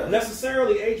necessarily, guys.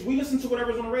 Necessarily, H. We listen to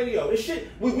whatever's on the radio. It's shit.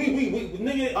 We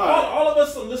nigga. All of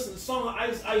us listen to the song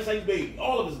Ice Baby.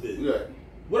 All of us did. Yeah.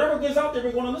 Whatever goes out there,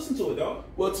 we're going to listen to it, dog.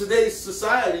 Well, today's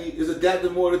society is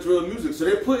adapting more to drill music, so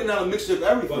they're putting out a mixture of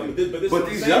everything. But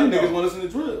these young niggas want to listen to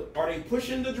drill. Are they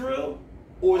pushing the drill,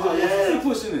 or is it? They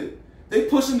pushing it. They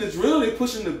pushing the drill. They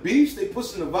pushing the beats. They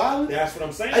pushing the violence. That's what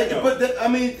I'm saying.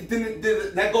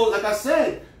 Then that goes like I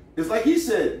said. It's like he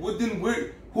said.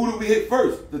 Who do we hit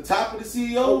first? The top of the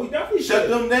CEO? Oh, we definitely shut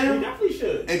them down? We definitely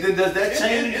should. And then does that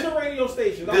change? In the radio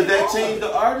station. Does that change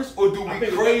the artist? Or do we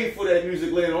crave for that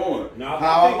music later on? No,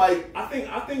 I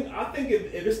think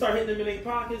if it start hitting them in their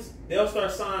pockets, they'll start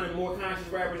signing more conscious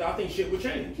rappers. I think shit would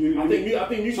change. I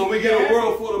think music. So we get a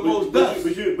world full of most dust.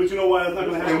 But you know why it's not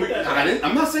going to happen?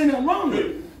 I'm not saying that wrong.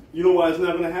 You know why it's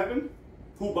not going to happen?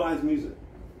 Who buys music?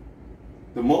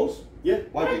 The most? Yeah,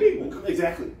 white people.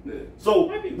 Exactly. Yeah. So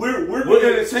we're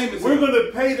entertainment. We're going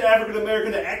to pay the African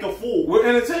American to act a fool. We're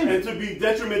entertainment and to be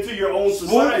detriment to your own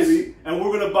society, and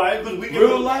we're going to buy it because we get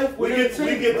real life. We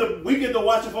get to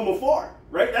watch it from afar,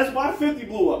 right? That's why 50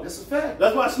 blew up. That's a fact.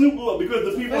 That's why Snoop blew up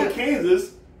because the people in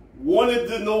Kansas wanted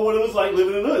to know what it was like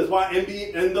living in the hood. That's why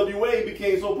NWA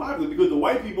became so popular because the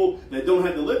white people that don't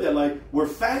have to live that life were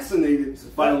fascinated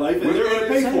by the life and they're going to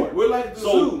pay for it. We're like the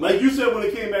zoo. Like you said when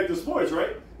it came back to sports,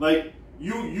 right? Like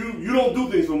you don't do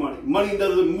things for money. Money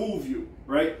doesn't move you,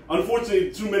 right?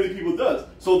 Unfortunately, too many people does.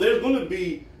 So there's going to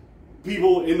be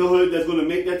people in the hood that's going to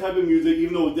make that type of music,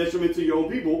 even though it's detriment to your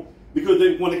own people, because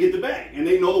they want to get the bag. And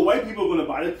they know the white people are going to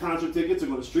buy the concert tickets, they're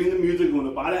going to stream the music, they're going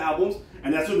to buy the albums,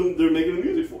 and that's what they're making the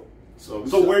music for.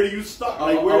 So where do you start?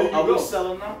 Like, where do you go? Are we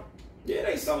selling out? Yeah,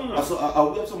 they selling out.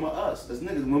 I'm talking about us as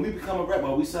niggas. When we become a rapper,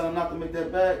 are we selling out to make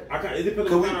that bag? It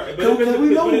depends on what kind of. We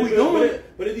know what we doing.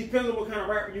 But it depends on what kind of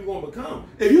rapper you gonna become.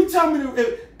 If you tell me,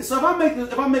 if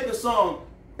I make a song,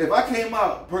 if I came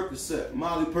out Percocet,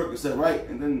 Molly Percocet, right,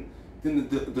 and then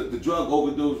the drug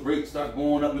overdose rate start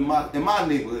going up in my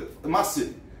neighborhood, in my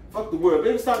city. Fuck the world,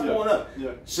 if it start going up,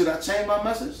 should I change my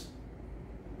message?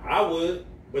 I would.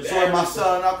 But so am I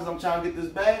selling out because I'm trying to get this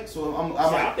bag? So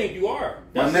I think you are.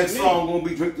 My next song gonna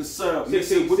be Drink the Syrup. You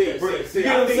know what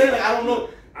I'm saying? I don't know.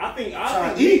 I think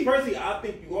me personally, I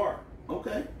think you are.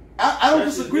 Okay. I don't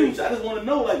disagree with you. I just want to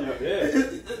know, like,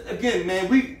 again, man,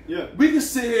 we can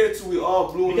sit here till we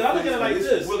all blue. Because I look at it like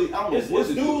this. Really, I don't know it's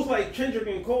dudes like Kendrick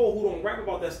and Cole who don't rap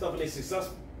about that stuff and they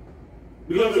successful.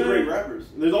 Because they're great rappers.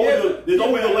 There's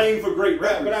always a lane for great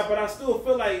rappers. But I still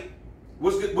feel like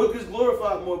what gets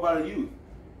glorified more by the youth?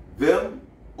 Them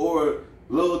or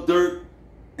Lil Durk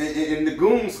and the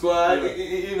Goon Squad,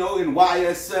 you know, in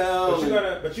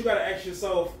YSL. But you gotta ask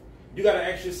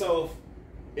yourself.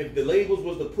 If the labels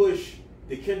was to push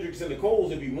the Kendricks and the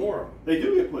Coles, it'd be more of them. They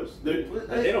do get pushed. They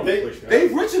don't get pushed. They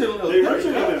richer than Lil Durk. They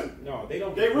richer than them. No, they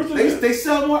don't. They richer than them. They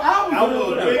sell more albums.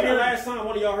 When the last time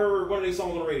one of y'all heard one of their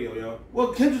songs on the radio, yo? Well,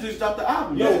 Kendrick just dropped the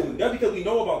album. Yo, that's because we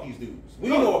know about these dudes. We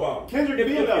know about them. Kendrick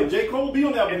be on the album. J. Cole be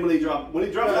on the album when he dropped the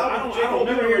album. I don't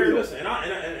never hear it. Listen, and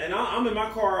I'm in my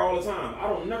car all the time. I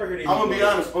don't never hear it. I'm gonna be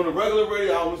honest. On the regular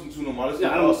radio, I don't listen to no more. Listen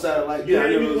to all satellite. You hear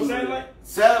their music on satellite?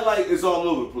 Satellite is all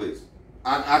over the place.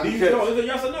 Do you know? Is it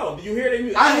yes or no? Do you hear their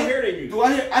music? I don't hear their music. Do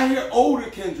I hear older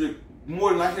Kendrick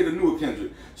more than I hear the newer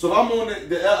Kendrick? So if I'm on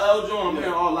the LL joint, I'm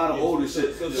hearing a lot of older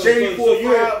shit. So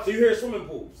you hear swimming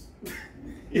pools.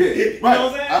 Yeah, right. You know what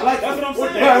I'm saying? I like that's what I'm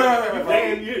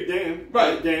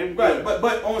saying. Damn.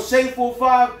 But on Shade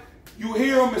 45, you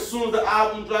hear them as soon as the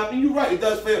album drops, and you're right, it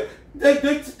does feel.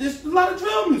 There's a lot of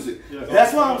drill music. Yeah,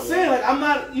 that's why I'm saying, like, I'm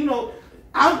not, you know.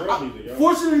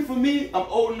 Fortunately for me, I'm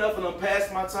old enough and I'm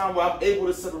past my time where I'm able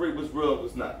to separate what's real and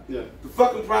what's not. Yeah. The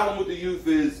fucking problem with the youth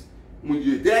is when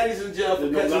your daddy's in jail for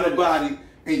catching a body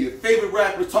and your favorite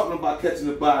rapper is talking about catching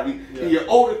a body and your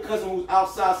older cousin who's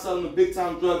outside selling the big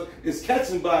time drugs is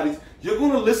catching bodies, you're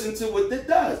going to listen to what that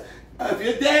does. If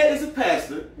your dad is a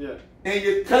pastor and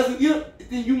your cousin,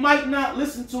 then you might not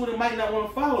listen to it and might not want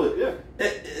to follow it. Yeah.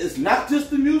 It's not just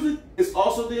the music, it's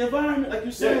also the environment, like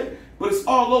you said. Yeah. But it's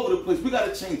all over the place. We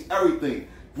got to change everything.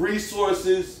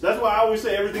 Resources. That's why I always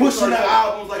say everything. Pushing the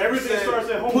albums, like everything starts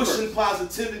at home. Pushing first.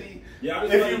 Positivity. Yeah.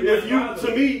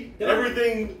 To me,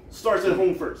 everything starts at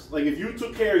home first. Like if you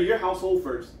took care of your household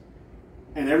first,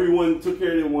 and everyone took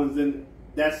care of their ones, then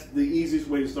that's the easiest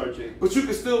way to start changing. But you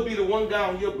can still be the one guy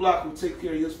on your block who takes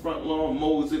care of his front lawn,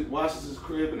 mows it, washes his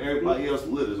crib, and everybody else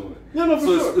litters on it. No, for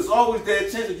sure. It's always that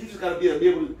chance that you just got to be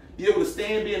able to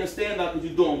stand, being a standout because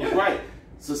you're doing what's right.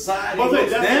 Society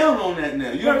looks down on that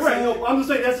now. You know what I'm saying? No, I'm just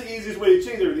saying that's the easiest way to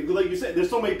change everything. Because like you said, there's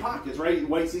so many pockets, right?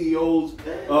 White CEOs,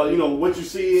 you know, what you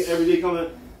see every day coming.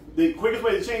 The quickest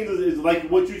way to change is like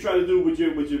what you try to do with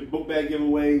your book bag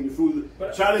giveaway and your food.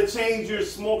 Try to change your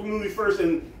small community first,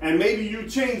 and maybe you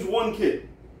change one kid.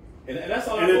 And that's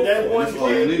all. And if that one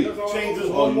kid changes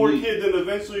one more kid, then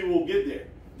eventually we'll get there.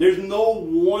 There's no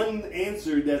one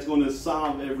answer that's going to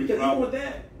solve every problem. Even with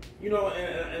that, you know,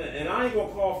 and I ain't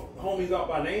gonna call homies out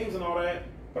by names and all that,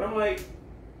 but I'm like,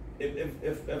 if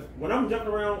when I'm jumping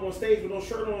around on stage with no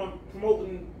shirt on,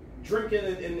 promoting drinking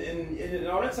and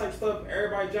all that type of stuff,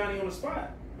 everybody Johnny on the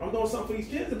spot. I'm doing something for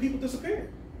these kids and people disappear.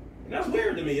 And that's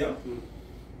weird to me, yo.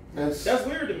 That's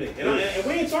weird to me. And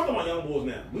we ain't talking about young boys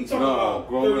now. We talking about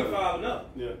 35 and up.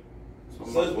 Yeah.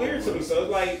 So it's weird to me. So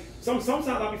it's like sometimes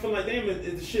I be feeling like, damn,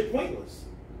 is the shit pointless?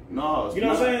 No, it's you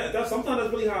know what I'm saying? Sometimes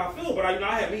that's really how I feel. But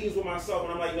I have meetings with myself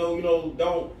and I'm like, no, you know,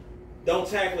 don't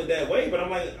tackle it that way. But I'm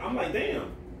like,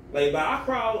 damn. Like, but our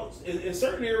crowds in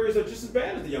certain areas are just as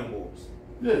bad as the young boys.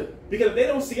 Yeah. Because if they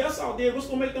don't see us out there, what's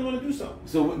gonna make them want to do something?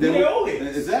 So they're old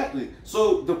heads. Exactly.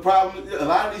 So the problem, a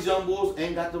lot of these young boys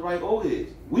ain't got the right old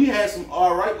heads. We had some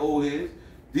alright old heads.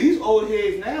 These old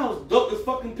heads now is dope as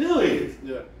fucking pill heads.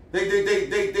 Yeah.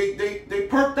 They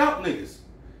perked out niggas.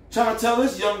 Trying to tell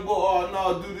this young boy, oh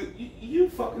no, dude, you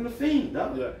fucking the fiend,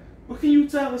 dog. Yeah. What can you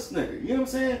tell this nigga? You know what I'm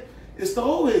saying? It's the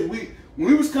old heads. When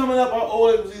we was coming up, our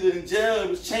old heads was either in jail, it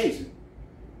was changing.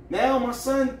 Now my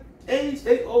son age,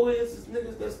 they old heads is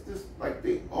niggas that's just like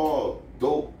they all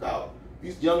doped out.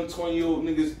 These young 20-year-old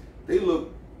niggas,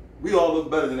 we all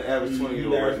look better than the average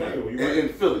 20-year-old right now in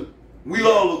Philly. We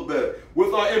all look better.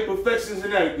 With our imperfections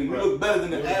and everything, we look better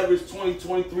than the average 20,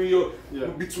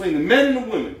 23-year-old. Between the men and the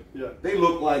women, they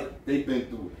look like they've been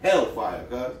through hellfire,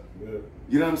 guys.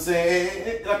 You know what I'm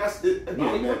saying? Like I said,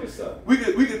 again, man, we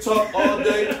could talk all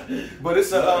day, but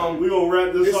it's a we're gonna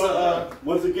wrap this up.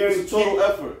 Once again, it's a total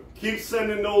effort. Keep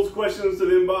sending those questions to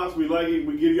the inbox. We like it.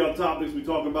 We give y'all topics we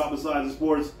talk about besides the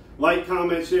sports. Like,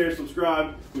 comment, share,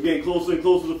 subscribe. We're getting closer and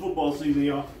closer to football season,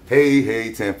 y'all.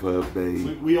 Hey, Tampa Bay.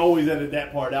 We always edit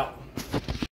that part out.